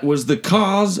 and that was the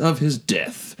cause of his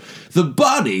death. The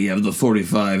body of the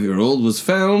 45-year-old was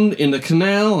found in a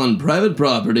canal on private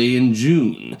property in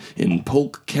June in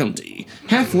Polk County,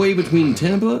 halfway between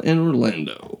Tampa and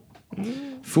Orlando.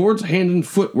 Ford's hand and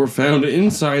foot were found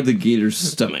inside the gator's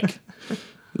stomach.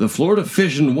 The Florida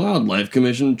Fish and Wildlife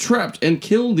Commission trapped and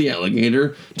killed the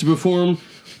alligator to perform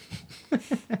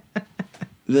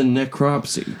the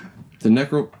necropsy. The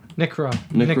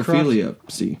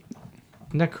necrophilia-psy.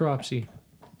 Necropsy.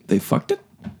 They fucked it?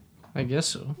 I guess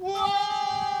so.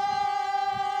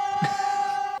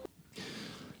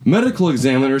 Medical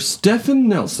examiner Stephen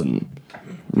Nelson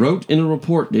wrote in a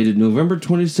report dated November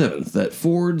 27th that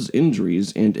Ford's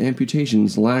injuries and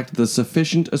amputations lacked the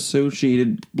sufficient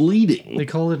associated bleeding. They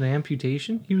call it an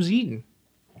amputation? He was eating.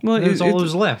 Well, That's all that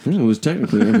was left. Yeah, it was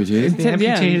technically amputated. They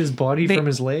amputated his body from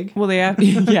his leg? Well,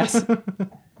 yes.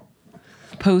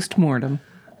 Post-mortem.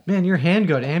 Man, your hand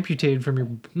got amputated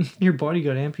from your body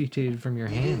got amputated from your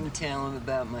You hand. didn't tell him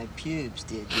about my pubes,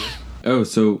 did you? Oh,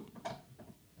 so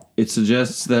it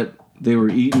suggests that they were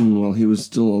eaten while he was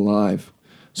still alive.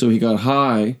 So he got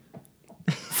high,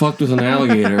 fucked with an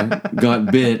alligator,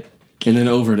 got bit, and then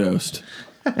overdosed.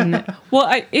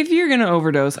 If you're going to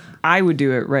overdose, I would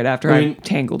do it right after I'm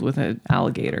tangled with an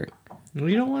alligator. Well,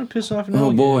 you don't want to piss off an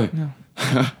Oh, alligator. boy.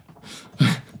 No.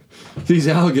 These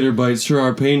alligator bites sure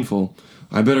are painful.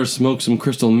 I better smoke some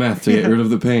crystal meth to get rid of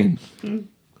the pain.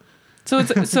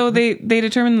 So they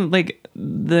determined like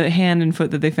the hand and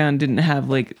foot that they found didn't have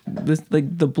like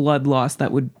the blood loss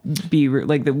that would be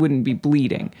like that wouldn't be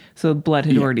bleeding. So blood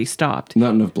had already stopped.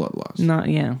 Not enough blood loss.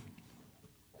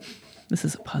 This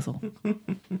is a puzzle.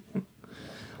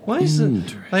 Why is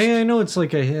it? I know it's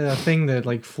like a thing that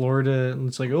like Florida.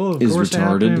 It's like of Is course it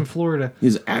happened retarded. in Florida.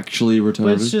 Is actually retarded.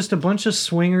 But it's just a bunch of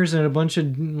swingers and a bunch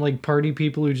of like party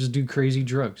people who just do crazy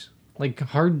drugs.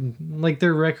 Like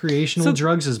their recreational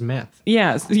drugs is meth.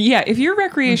 Yeah. If your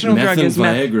recreational meth drug and is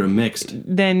meth, Viagra mixed.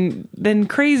 then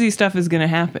crazy stuff is gonna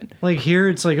happen. Like here,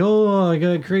 it's like, oh, I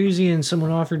got crazy and someone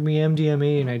offered me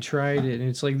MDMA and I tried it. And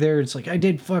it's like there, it's like I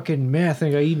did fucking meth and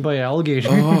I got eaten by an alligator.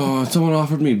 Oh, someone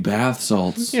offered me bath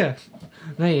salts. Yeah.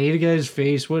 And I ate a guy's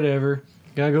face, whatever.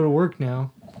 Gotta go to work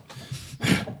now.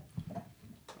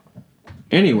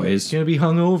 Anyways. Gonna be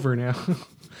hungover now.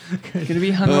 Gonna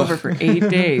be hungover for 8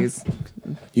 days.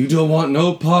 You don't want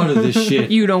no part of this shit.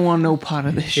 You don't want no part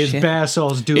of this shit. It's bath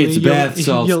salts, Dewey. It's bath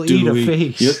salts, You'll Dewey. eat a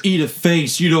face. You'll eat a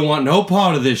face. You don't want no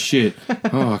part of this shit.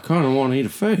 Oh, I kind of want to eat a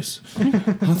face.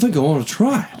 I think I want to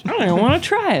try it. I don't want to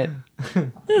try it.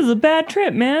 This is a bad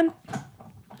trip, man.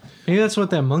 Maybe that's what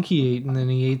that monkey ate, and then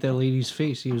he ate that lady's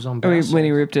face. He was on bath salt. When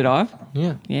he ripped it off?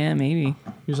 Yeah. Yeah, maybe.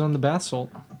 He was on the bath salt.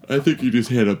 I think you just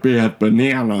had a bad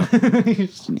banana.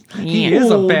 He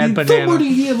is a bad banana.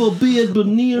 Somebody have a bad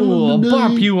banana. Oh, I'll today?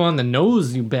 bop you on the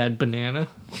nose, you bad banana.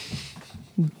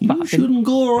 You shouldn't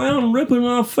go around ripping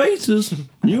off faces.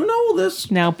 You know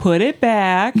this. Now put it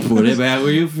back. Put it back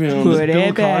where you found Put it. it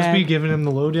Bill back. Cosby giving him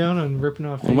the lowdown on ripping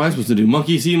off What am I supposed to do?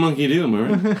 Monkey see, monkey do, am I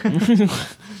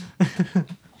right?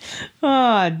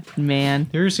 Oh, man.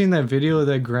 You ever seen that video of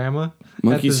that grandma?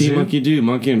 Monkey see, monkey do.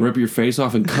 Monkey and rip your face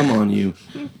off and come on you.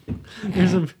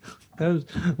 That was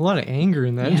a lot of anger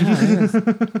in that. Yeah,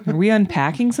 are we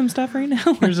unpacking some stuff right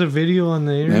now? There's a video on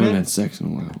the I internet. haven't had sex in a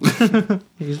while.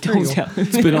 Don't tell.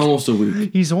 It's been almost a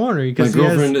week. He's ornery My because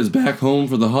girlfriend is back home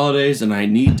for the holidays and I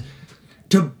need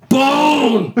to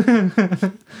bone!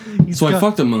 So I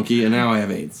fucked a monkey and now I have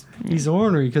AIDS. He's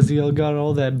ornery because he got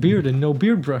all that beard and no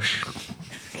beard brush.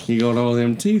 He got all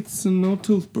them teeth and no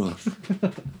toothbrush.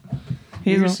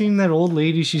 You ever seen that old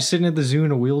lady? She's sitting at the zoo in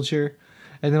a wheelchair,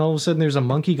 and then all of a sudden there's a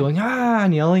monkey going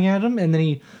and yelling at him, and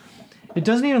then it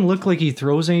doesn't even look like he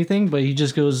throws anything, but he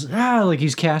just goes like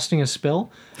he's casting a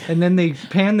spell, and then they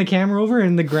pan the camera over,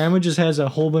 and the grandma just has a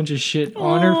whole bunch of shit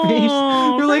on her face.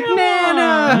 You're like,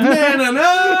 Nana,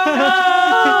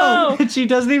 no! And she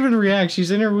doesn't even react.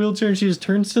 She's in her wheelchair and she just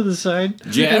turns to the side.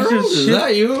 Gerald, is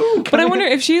that you? But I wonder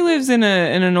if she lives in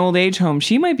an old age home,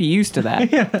 she might be used to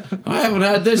that. Yeah. I haven't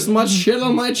had this much shit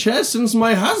on my chest since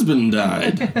my husband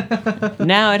died.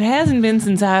 Now, it hasn't been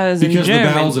since I was in Because the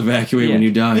Germany. bowels evacuate when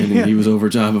you die and he was over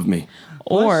top of me.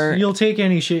 Or you'll take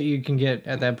any shit you can get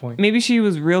at that point. maybe she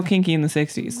was real kinky in the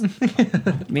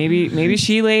 60s. maybe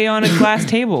she lay on a glass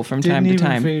table from time to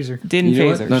time. Didn't You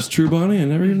know phase what? her. That's true, Bonnie. I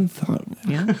never even thought of it.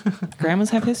 Yeah. Grandmas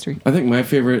have history. I think my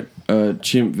favorite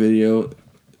chimp video,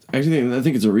 actually, I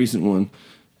think it's a recent one,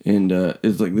 and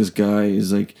it's like this guy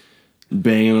is like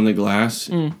banging on the glass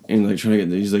and like trying to get.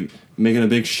 He's like making a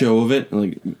big show of it, and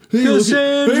like, hey,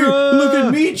 look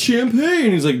at me, chimp, hey,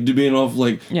 and he's like being off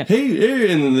like,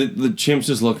 hey, and then the chimp's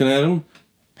just looking at him,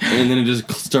 And then it just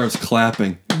starts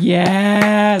clapping.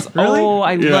 Yes. Really? Oh,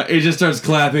 I Yeah, love. it just starts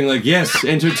clapping like, yes,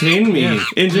 entertain me.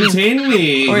 Entertain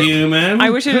me, Or- human.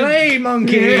 I wish it had, Play,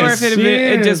 monkey. or if it had been,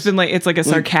 Yes. it just been like it's like a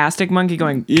sarcastic monkey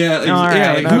going. Yeah, All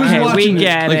right, like, who's okay, watching we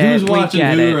get like, it. who's watching we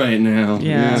get who it. right now?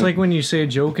 Yeah. It's like when you say a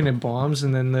joke and it bombs,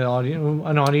 and then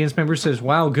an audience member says,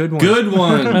 "Wow, good one." Good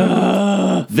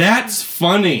one. That's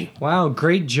funny. Wow,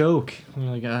 great joke. And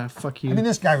you're like, fuck you. I mean,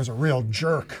 this guy was a real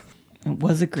jerk. It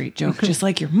was a great joke, just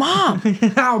like your mom.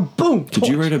 Ow, boom. Could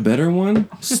you write a better one,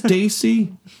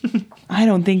 Stacy? I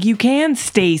don't think you can,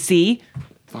 Stacy.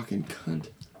 Fucking cunt.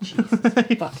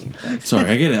 Fucking cunt. Sorry,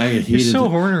 I get heated. You're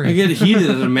so ornery. I get heated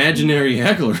at imaginary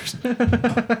hecklers.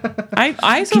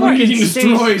 I so Comedian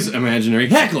destroys imaginary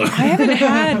heckler. I haven't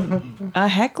had a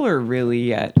heckler really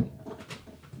yet.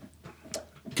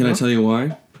 Can I tell you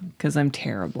why? Because I'm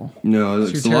terrible. No,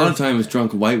 it's a lot of times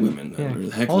drunk white women that are the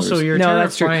hecklers. Also, you're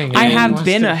that's true. terrifying. I have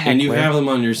been a heckler. And you have them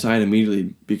on your side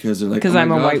immediately because they're like, because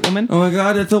I'm a white woman. Oh my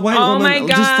god, it's a white woman. My God.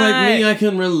 Just like me, I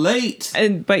can relate.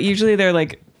 But usually they're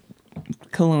like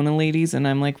Kelowna ladies, and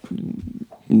I'm like,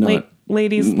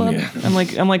 ladies love. Yeah.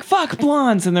 I'm like, fuck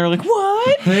blondes, and they're like,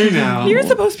 what? Hey now. You're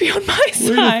supposed to be on my Wait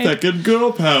a side. second,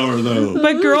 girl power though.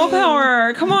 But girl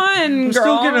power, come on, I'm girl.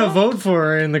 still gonna vote for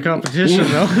her in the competition,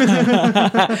 though.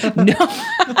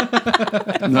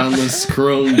 Not unless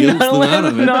Crone guilts them out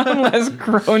of it. Not unless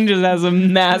Crone just has a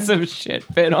massive shit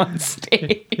fit on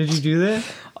stage. Did you do that?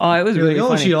 Oh, it was really like,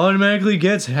 funny. she automatically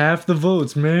gets half the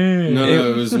votes, man. No,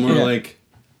 it was more like,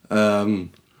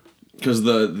 because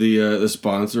the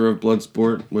sponsor of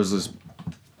Bloodsport was this.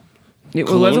 It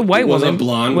was a white woman. Was a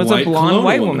blonde white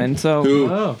white woman.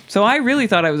 So I really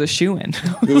thought I was a shoo-in.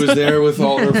 Who was there with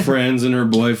all her friends and her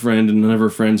boyfriend, and none of her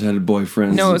friends had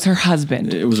boyfriends. No, it was her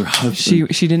husband. It was her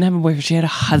husband. She didn't have a boyfriend. She had a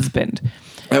husband.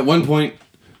 At one point,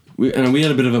 we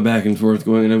had a bit of a back and forth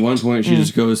going, and at one point she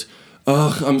just goes,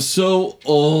 "Ugh, I'm so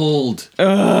old."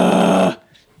 Ugh.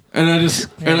 And I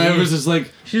was just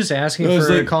like, she's just asking for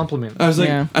a compliment. I was like,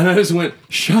 and I just went,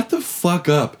 "Shut the fuck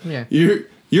up. Yeah.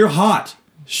 You're hot.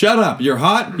 Shut up. You're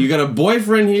hot. You got a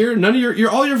boyfriend here. None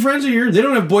of all your friends are here. They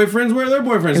don't have boyfriends. Where are their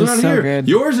boyfriends? They're not here. Good.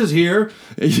 Yours is here.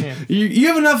 Yeah. You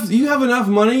have enough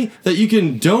money that you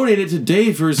can donate it to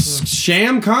Dave for his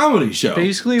sham comedy show."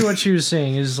 Basically, what she was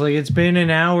saying is like, it's been an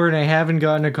hour and I haven't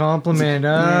gotten a compliment.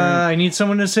 I need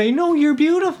someone to say, "No, you're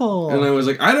beautiful." And I was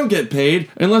like, I don't get paid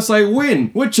unless I win,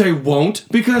 which I won't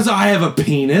because I have a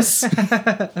penis.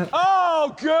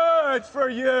 Oh, good for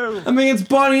you. I mean, it's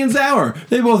Bonnie and Zower.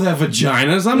 They both have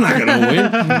vaginas. I'm not gonna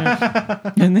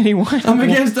win. And then he won. I'm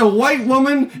against a white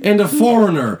woman and a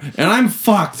foreigner, and I'm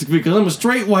fucked because I'm a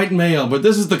straight white male. But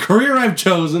this is the career I've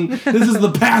chosen. This is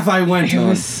the path I went It on.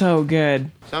 was so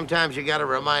good. Sometimes you gotta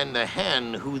remind the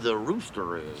hen who the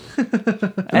rooster is.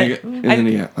 I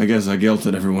guess I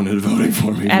guilted everyone into voting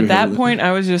for me. At that point,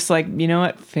 I was just like, you know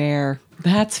what? Fair.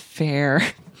 That's fair.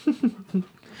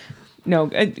 No,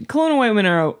 Kelowna white women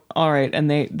are all right, and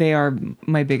they are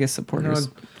my biggest supporters.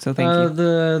 So thank you.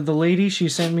 The lady, she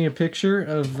sent me a picture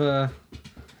of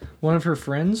one of her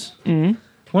friends. Mm-hmm.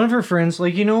 One of her friends,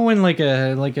 like, you know when like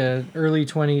a early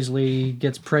 20s lady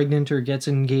gets pregnant or gets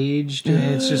engaged,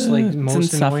 and it's just like the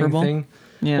most annoying thing.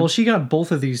 Yeah. Well, she got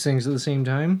both of these things at the same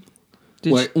time.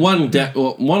 One of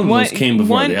those came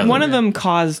before the other. One of them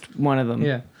caused one of them.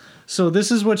 Yeah. So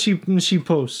this is what she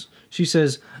posts. She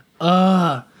says,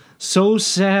 so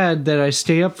sad that I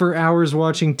stay up for hours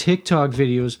watching TikTok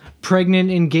videos. Pregnant,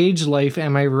 engaged life,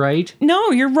 am I right? No,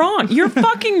 you're wrong. You're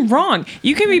fucking wrong.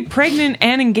 You can be pregnant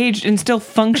and engaged and still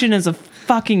function as a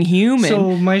fucking human.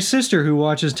 So my sister who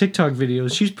watches TikTok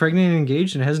videos, she's pregnant and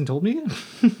engaged and hasn't told me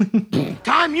yet.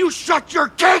 Time you shut your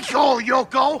cake hole,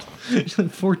 Yoko!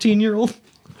 14-year-old.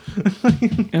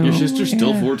 Your sister's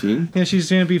still 14? Yeah, she's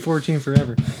going to be 14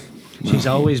 forever. She's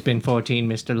always been 14,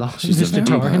 Mr. Mr.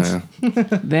 Torrance.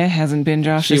 There hasn't been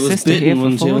Josh's She was sister here bitten for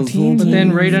when she was 14 But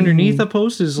then right years. underneath the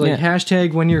post is like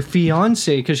hashtag when your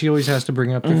fiance, because she always has to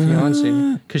bring up her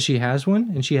fiance because she has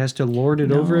one and she has to lord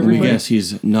it over Let me everybody. guess,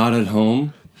 he's not at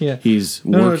home. Yeah. He's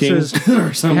No, working it says,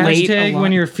 or something. hashtag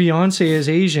when your fiance is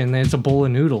Asian, then it's a bowl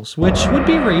of noodles, which would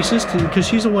be racist because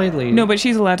she's a white lady. No, but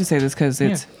she's allowed to say this because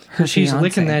it's her she's fiance.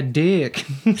 licking that dick.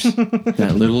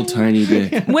 That little tiny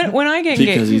dick. When I get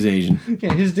Because engaged, he's Asian.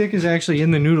 Yeah, his dick is actually in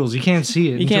the noodles. You can't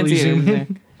see it. You can't until see you it.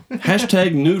 zoom in.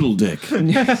 Hashtag noodle dick.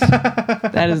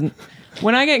 That isn't.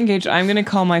 When I get engaged, I'm gonna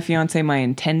call my fiance my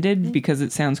intended because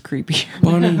it sounds creepy.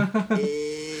 Bonnie.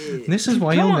 This is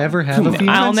why you'll never have a fiance.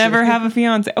 I'll never have a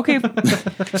fiance. Okay.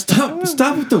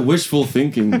 Stop with the wishful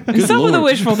thinking. Good Stop with the Lord.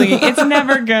 wishful thinking. It's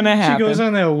never gonna happen. She goes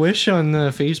on that Wish on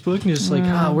Facebook and just like,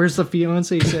 where's the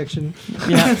fiance section?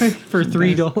 Yeah. For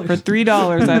 $3. For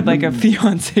 $3, I'd like a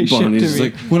fiance ship to Bonnie's me.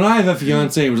 like, when I have a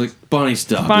fiance, it was like, Bonnie,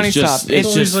 stop. Bonnie, it's just, stop. It's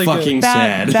It's just always like fucking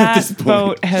that sad at this point.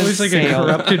 boat has Always like a sailed.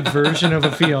 corrupted version of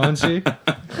a fiance.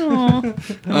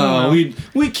 Oh,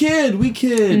 we kid.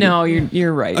 No,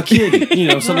 you're right. A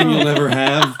kid, something you'll never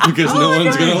have because no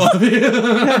one's gonna love you.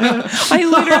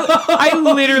 I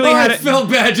literally had I felt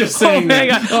bad just saying my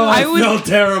that. God. Oh, I was, felt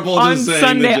terrible on just saying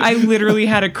Sunday. that. I literally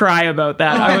had to cry about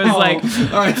that. I was like,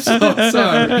 I'm so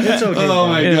sorry. It's okay. Oh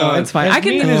my God, it's fine. As I can.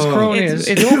 mean as Crone is,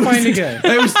 you'll find a guy.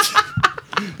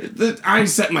 I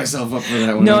set myself up for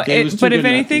that one. No, okay? It was too but if good not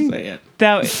to anything, say it.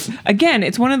 that again,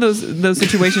 it's one of those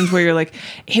situations where you're like,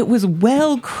 it was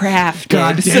well crafted.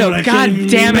 God damn So it, I God can't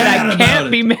damn it, be I mad can't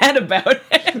about be it. mad about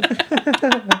it.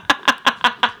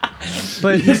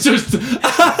 But It's just You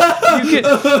can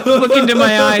look into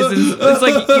my eyes, and it's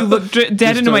like you look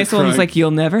dead into my start soul, and it's crying. like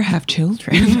you'll never have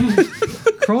children.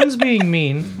 Crone's being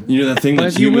mean. You know that thing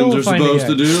that But you humans will are find a supposed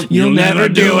guy. to do? You'll never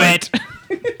do it.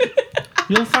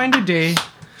 You'll find a day.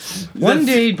 One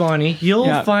day, Bonnie,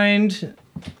 you'll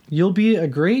be a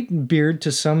great beard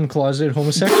to some closet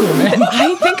homosexual man.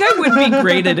 I think I would be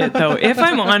great at it, though. If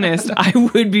I'm honest, I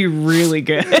would be really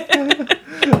good.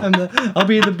 I'll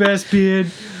be the best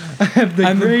beard. I have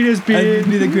the greatest beard.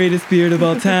 I'd be the greatest beard of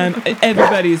all time.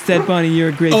 Everybody has said, Bonnie, you're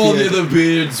a great All the beard. other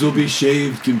beards will be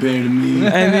shaved compared to me.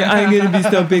 I'm going to be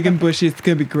so big and bushy. It's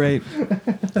going to be great.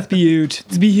 It's be huge.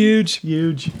 It's be huge.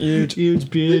 Huge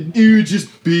beard.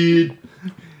 Hugest beard.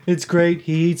 It's great.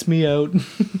 He eats me out.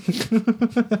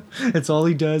 That's all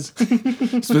he does.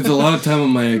 Spends a lot of time on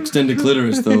my extended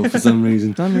clitoris, though, for some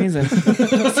reason.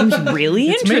 Seems really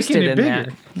It's interested making it in that.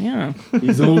 bigger. Yeah.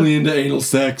 He's only into anal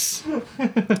sex.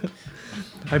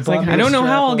 I don't know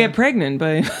how I'll get pregnant,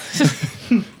 but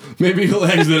Maybe he'll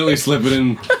accidentally slip it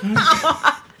in.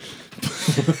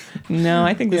 no,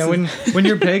 I think this Yeah, is... when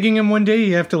you're pegging him one day,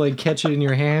 you have to like catch it in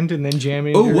your hand and then jam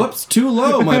it. Oh, in whoops, too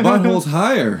low. My butthole's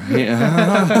higher.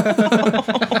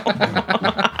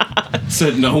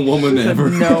 Said no woman ever.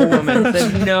 No woman.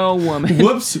 Said no woman.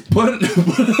 Whoops, put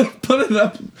it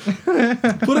up.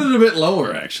 Put it a bit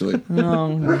lower, actually.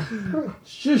 Oh.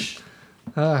 Shush.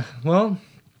 Well,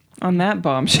 on that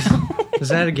bombshell. Is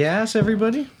that a gas,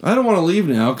 everybody? I don't want to leave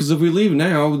now, because if we leave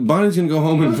now, Bonnie's going to go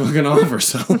home and fucking off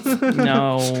herself.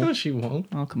 No. She won't.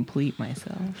 I'll complete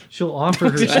myself. She'll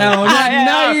offer herself.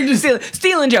 Now you're just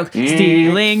stealing jokes.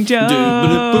 Stealing jokes.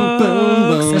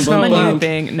 That's not my new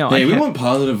thing. No, hey, I we can't. want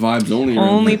positive vibes only.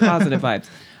 Only positive vibes.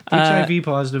 HIV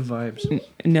positive vibes.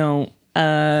 No.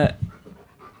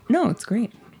 No, it's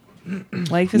great.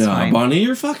 Life is fine. Bonnie,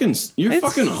 you're fucking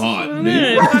hot,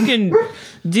 dude. Fucking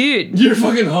dude. You're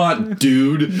fucking hot,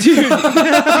 dude. Dude, you're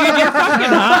fucking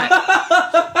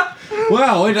hot.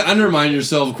 Wow, way to undermine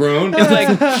yourself, Crone. It's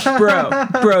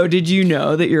like, bro, did you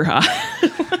know that you're hot?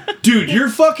 Dude, you're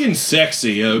fucking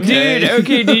sexy, okay? Dude,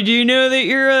 okay, did you know that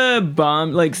you're a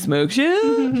bomb, like, smoke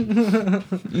show?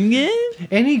 Yeah?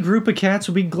 Any group of cats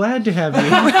will be glad to have you.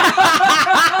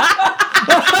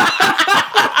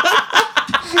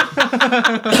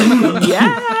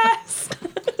 Yes!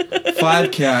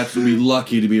 5 cats would be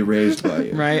lucky to be raised by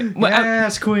you. Right?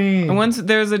 Yes, queen. Once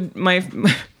there's my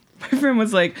friend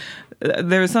was like,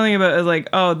 there was something about like,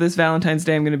 oh, this Valentine's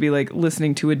Day I'm going to be like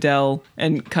listening to Adele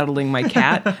and cuddling my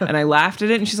cat, and I laughed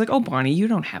at it, and she's like, oh, Bonnie, you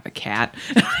don't have a cat.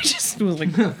 And I just was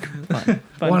like, fun.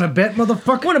 Want to bet,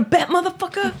 motherfucker? Want to bet,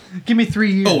 motherfucker? Give me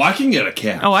 3 years. Oh, I can get a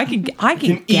cat. Oh, I can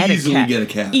get easily a cat. get a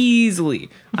cat. Easily.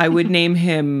 I would name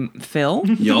him Phil.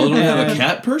 Y'all don't have a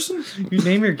cat person? You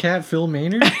name your cat Phil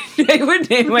Maynard? I would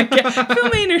name my cat Phil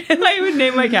Maynard. I would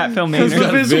name my cat Phil Maynard. He's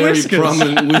got his very whiskers.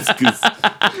 prominent whiskers.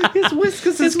 His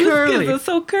whiskers His is curly. whiskers are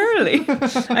so curly.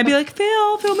 I'd be like,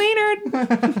 Phil Maynard.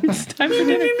 It's time for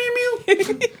dinner.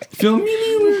 Phil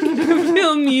Mew.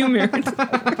 Phil Maynard.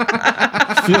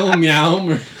 Phil Meow.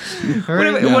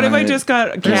 What if I just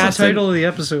got That's cats the title of the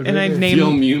episode. and I right there. named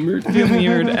Phil Mewmert. Phil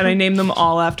Maynard, and I named them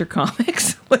all after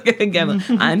comics? Like again,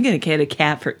 I'm gonna get a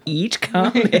cat for each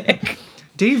comic.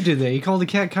 Dave did that. He called the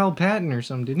cat Kyle Patton or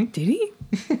something, didn't Did he?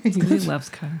 He really loves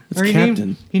Kyle. he? Or he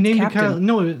Captain. named it Captain. Kyle.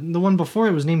 No, the one before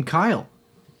it was named Kyle.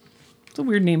 It's a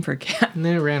weird name for a cat. And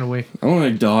then it ran away. I want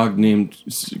a dog named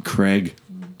Craig.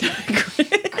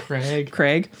 Craig.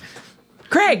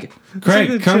 Craig,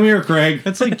 Craig, come here, Craig.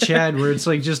 That's like Chad, where it's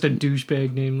like just a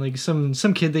douchebag name, like some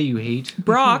kid that you hate.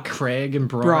 Brock. Craig and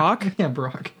Brock. Brock. Yeah,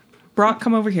 Brock. Brock,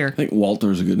 come over here. I think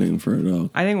Walter's a good name for a dog.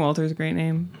 I think Walter's a great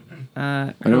name.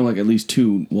 I know like at least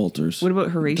 2 Walters. What about that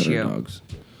are Horatio? dogs.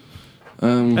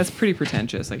 That's pretty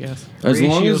pretentious, I guess. As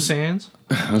long Horatio as Sands?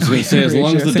 I was going to say, as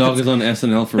long as the dog is on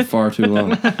SNL for far too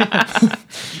long.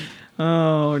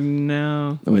 Oh,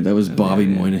 no. Oh, wait, that was Bobby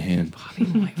Moynihan.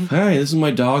 Hi, this is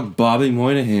my dog, Bobby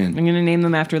Moynihan. I'm going to name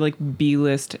them after, like,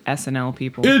 B-list SNL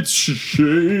people. It's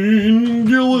Shane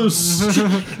Gillis.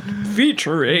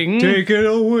 Featuring... Take it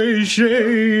away,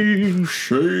 Shane.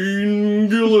 Shane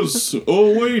Gillis.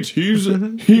 Oh, wait,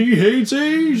 he hates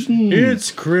Asians.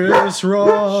 It's Chris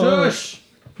Rock. Shush.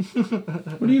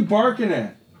 What are you barking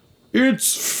at?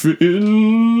 It's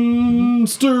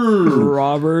Finster.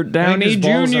 Robert Downey his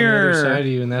balls on the other Jr. side of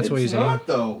you, and that's why he's angry. Not,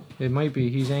 though. It might be.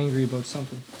 He's angry about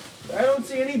something. I don't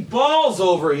see any balls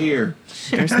over here.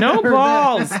 There's no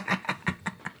balls.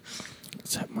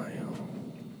 Is that my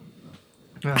own?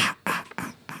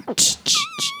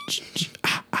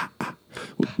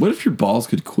 What if your balls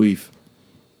could queef?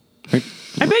 Right?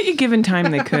 I bet you given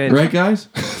time they could. Right, guys?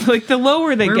 Like, the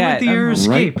lower they Where get. would the air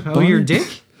escape? Right, Oh, your Bonnie? dick?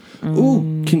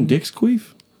 Ooh, can dicks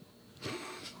queef?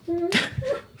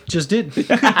 Just did.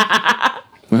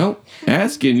 Well,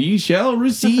 ask and ye shall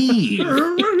receive.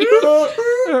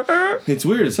 It's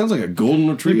weird. It sounds like a golden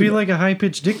retriever. It'd be like a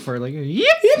high-pitched dick fart. Like, yip,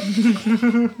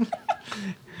 yip.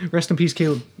 Rest in peace,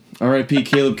 Caleb. R.I.P.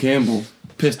 Caleb Campbell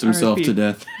pissed himself R.I.P. to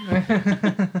death.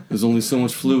 There's only so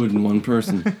much fluid in one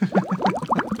person.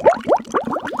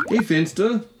 Hey,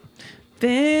 Finsta.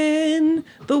 Finn,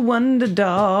 the wonder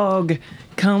dog,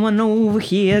 coming over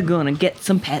here, gonna get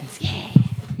some pets. Yeah.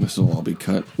 This will all be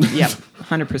cut. Yep,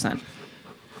 100%.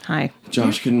 Hi.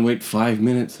 Josh couldn't wait 5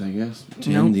 minutes, I guess,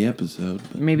 to end the episode.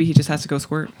 But Maybe he just has to go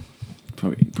squirt.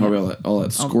 probably all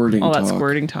that squirting all talk. that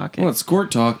squirting talk. All that squirt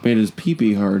talk made his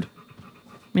pee-pee hard. I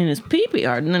mean, his pee-pee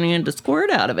hard, and then he had to squirt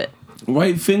out of it.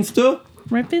 Right, Finsta?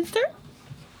 Right, Finster?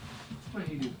 What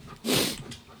do you do?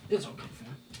 It's okay,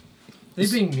 fam. They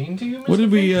being mean to you, Mr. What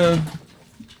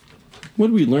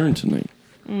did we learn tonight?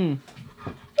 We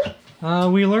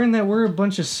learned that we're a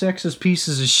bunch of sexist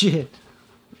pieces of shit.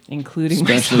 Including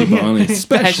Especially myself. Bonnie.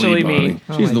 Especially me.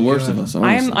 Bonnie. She's Oh the my worst God. of us,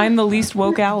 honestly. I'm the least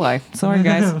woke ally. Sorry,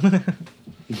 guys.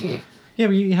 Yeah,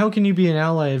 but how can you be an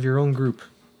ally of your own group?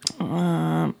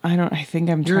 I think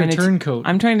I'm You're trying a to. turncoat.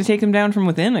 I'm trying to take them down from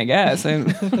within. I guess. I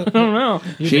don't know.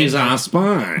 She's a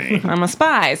spy. I'm a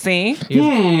spy. See.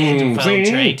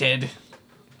 Infiltrated.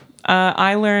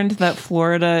 I learned that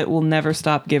Florida will never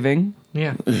stop giving.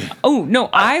 Yeah. Oh no!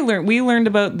 We learned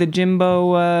about the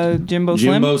Jimbo Slim. Jimbo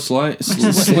Slim.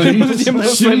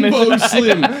 Jimbo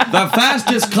Slim. The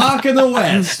fastest cock in the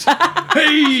West.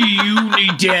 Hey, you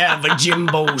need to have a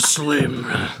Jimbo Slim.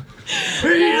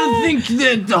 I think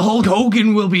that the Hulk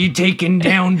Hogan will be taken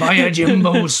down by a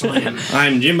Jimbo Slim.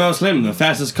 I'm Jimbo Slim, the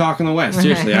fastest cock in the West.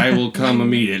 Seriously, I will come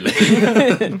immediately.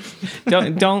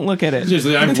 Don't look at it.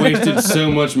 Seriously, I've wasted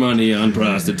so much money on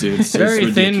prostitutes. Very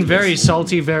It's thin, ridiculous. very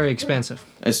salty, very expensive.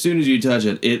 As soon as you touch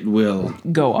it, it will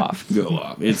Go off. go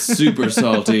off. It's super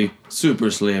salty, super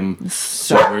slim,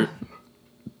 super.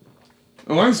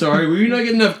 Oh, I'm sorry. Were you not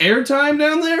getting enough airtime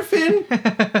down there, Finn?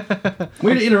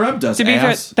 Way to interrupt us, To be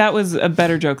fair, ass. that was a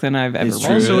better joke than I've ever It's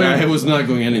read. true. I was not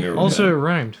going anywhere with Also, that. it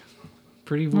rhymed.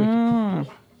 Pretty wicked.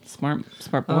 Smart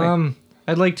boy.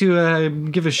 I'd like to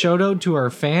give a shout out to our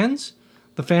fans.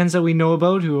 The fans that we know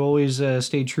about who always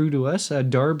stay true to us.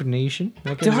 Darb Nation.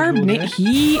 That guy's a cool guy.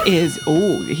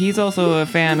 He's also a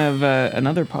fan of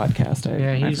another podcast.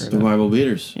 I've he's heard The of. Bible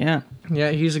Beaters. Yeah.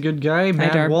 Yeah, he's a good guy.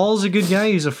 Matt Darb. Wall's a good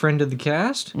guy. He's a friend of the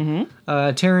cast.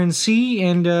 Mm-hmm. Terrence C.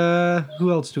 and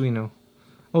who else do we know?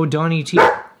 Oh, Donnie T.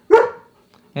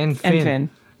 And Finn.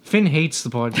 Finn hates the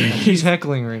podcast. He's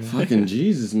heckling right now. Fucking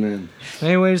Jesus, man.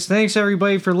 Anyways, thanks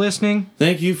everybody for listening.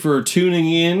 Thank you for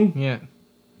tuning in. Yeah.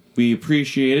 We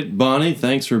appreciate it. Bonnie,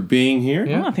 thanks for being here.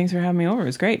 Yeah. Oh, thanks for having me over. It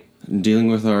was great. Dealing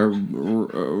with our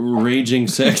raging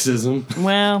sexism.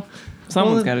 Well,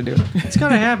 someone's got to do it. It's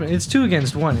gotta happen. It's 2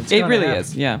 against 1. It really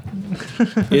is. Yeah.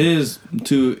 It is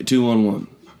 2-on-1.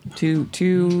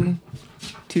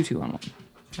 2-2-1.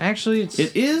 Actually,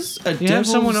 it is a you have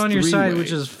someone on your side, three-way.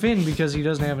 which is Finn, because he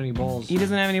doesn't have any balls. He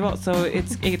doesn't have any balls, so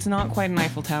it's not quite an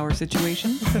Eiffel Tower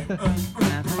situation.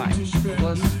 That's fine.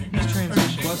 Plus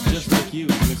transition. Plus, just like you,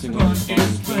 he's missing all his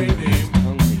Englishman.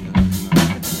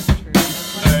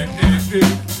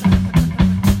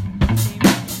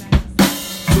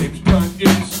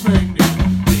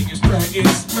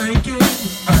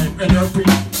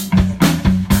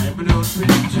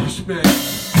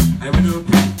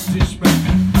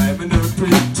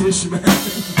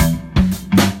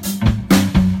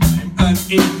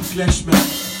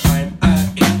 I'm an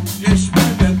Englishman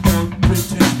and a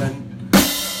Britishman.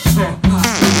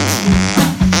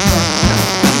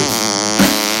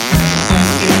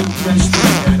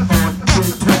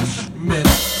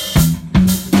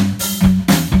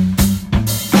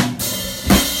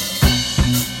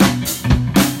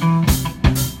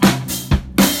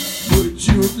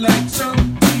 Would you like some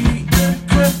tea and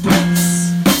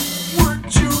crumpets?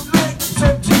 Would you like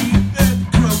some tea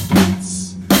and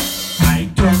crumpets? I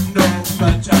don't know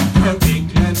much about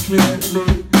England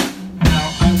clearly. Now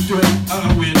I'm doing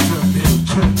a winter milk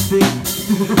and thing.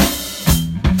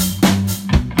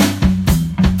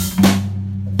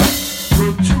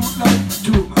 Would you like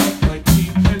to have my tea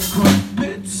and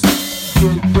crumpets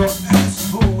in your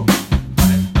asshole?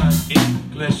 I'm an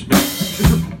Englishman.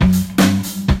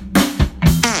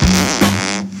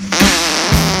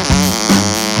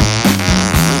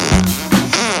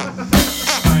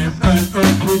 I'm a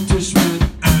Britishman,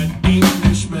 an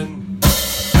Englishman.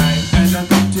 I'm an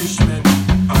Britishman,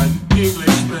 an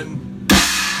Englishman.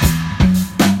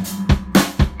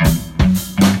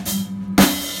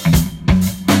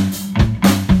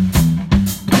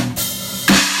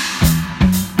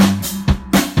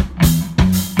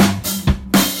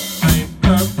 I'm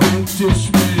a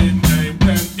Britishman, I'm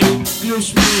an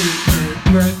Englishman.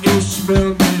 I'm an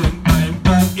Ishmaelman, I'm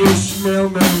an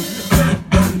Ishmaelman.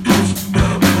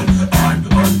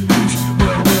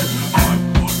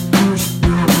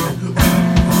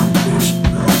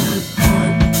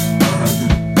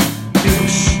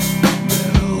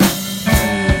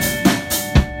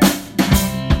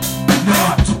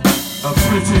 A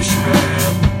British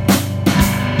man,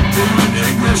 I'm an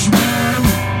Englishman,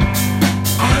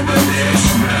 I'm an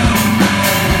Ishmael man.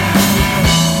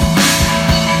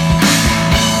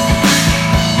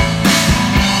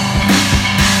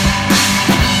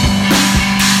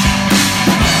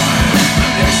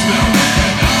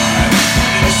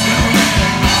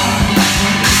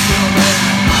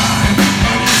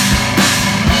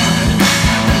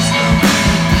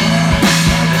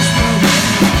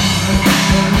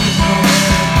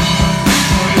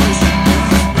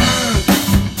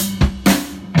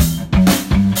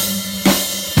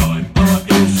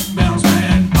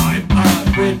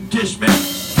 British man,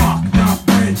 fuck the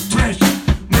British,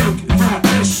 make the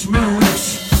Ishmaelish.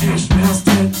 Ishmael's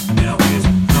dead, now is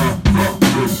the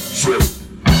fucking shit.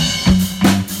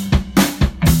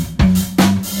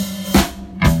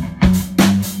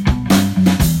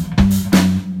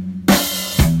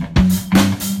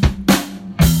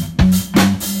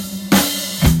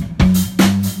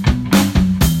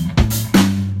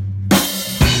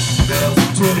 Ishmael's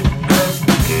dead, Ishmael's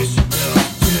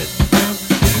dead.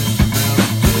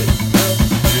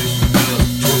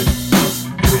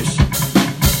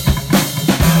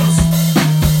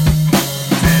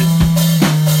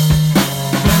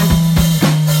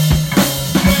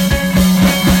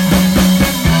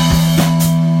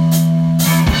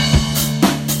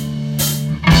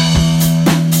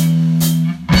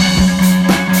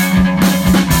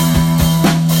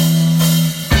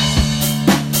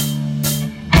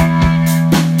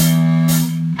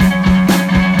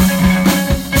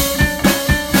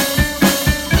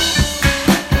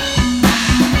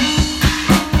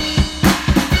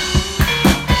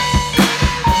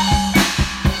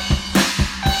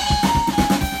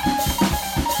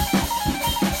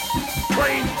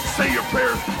 Train, say your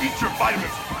prayers, eat your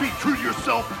vitamins, be true to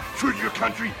yourself, true to your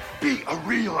country, be a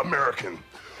real American.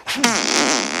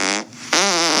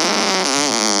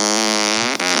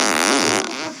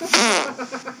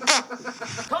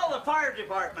 Call the fire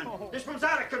department. This one's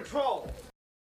out of control.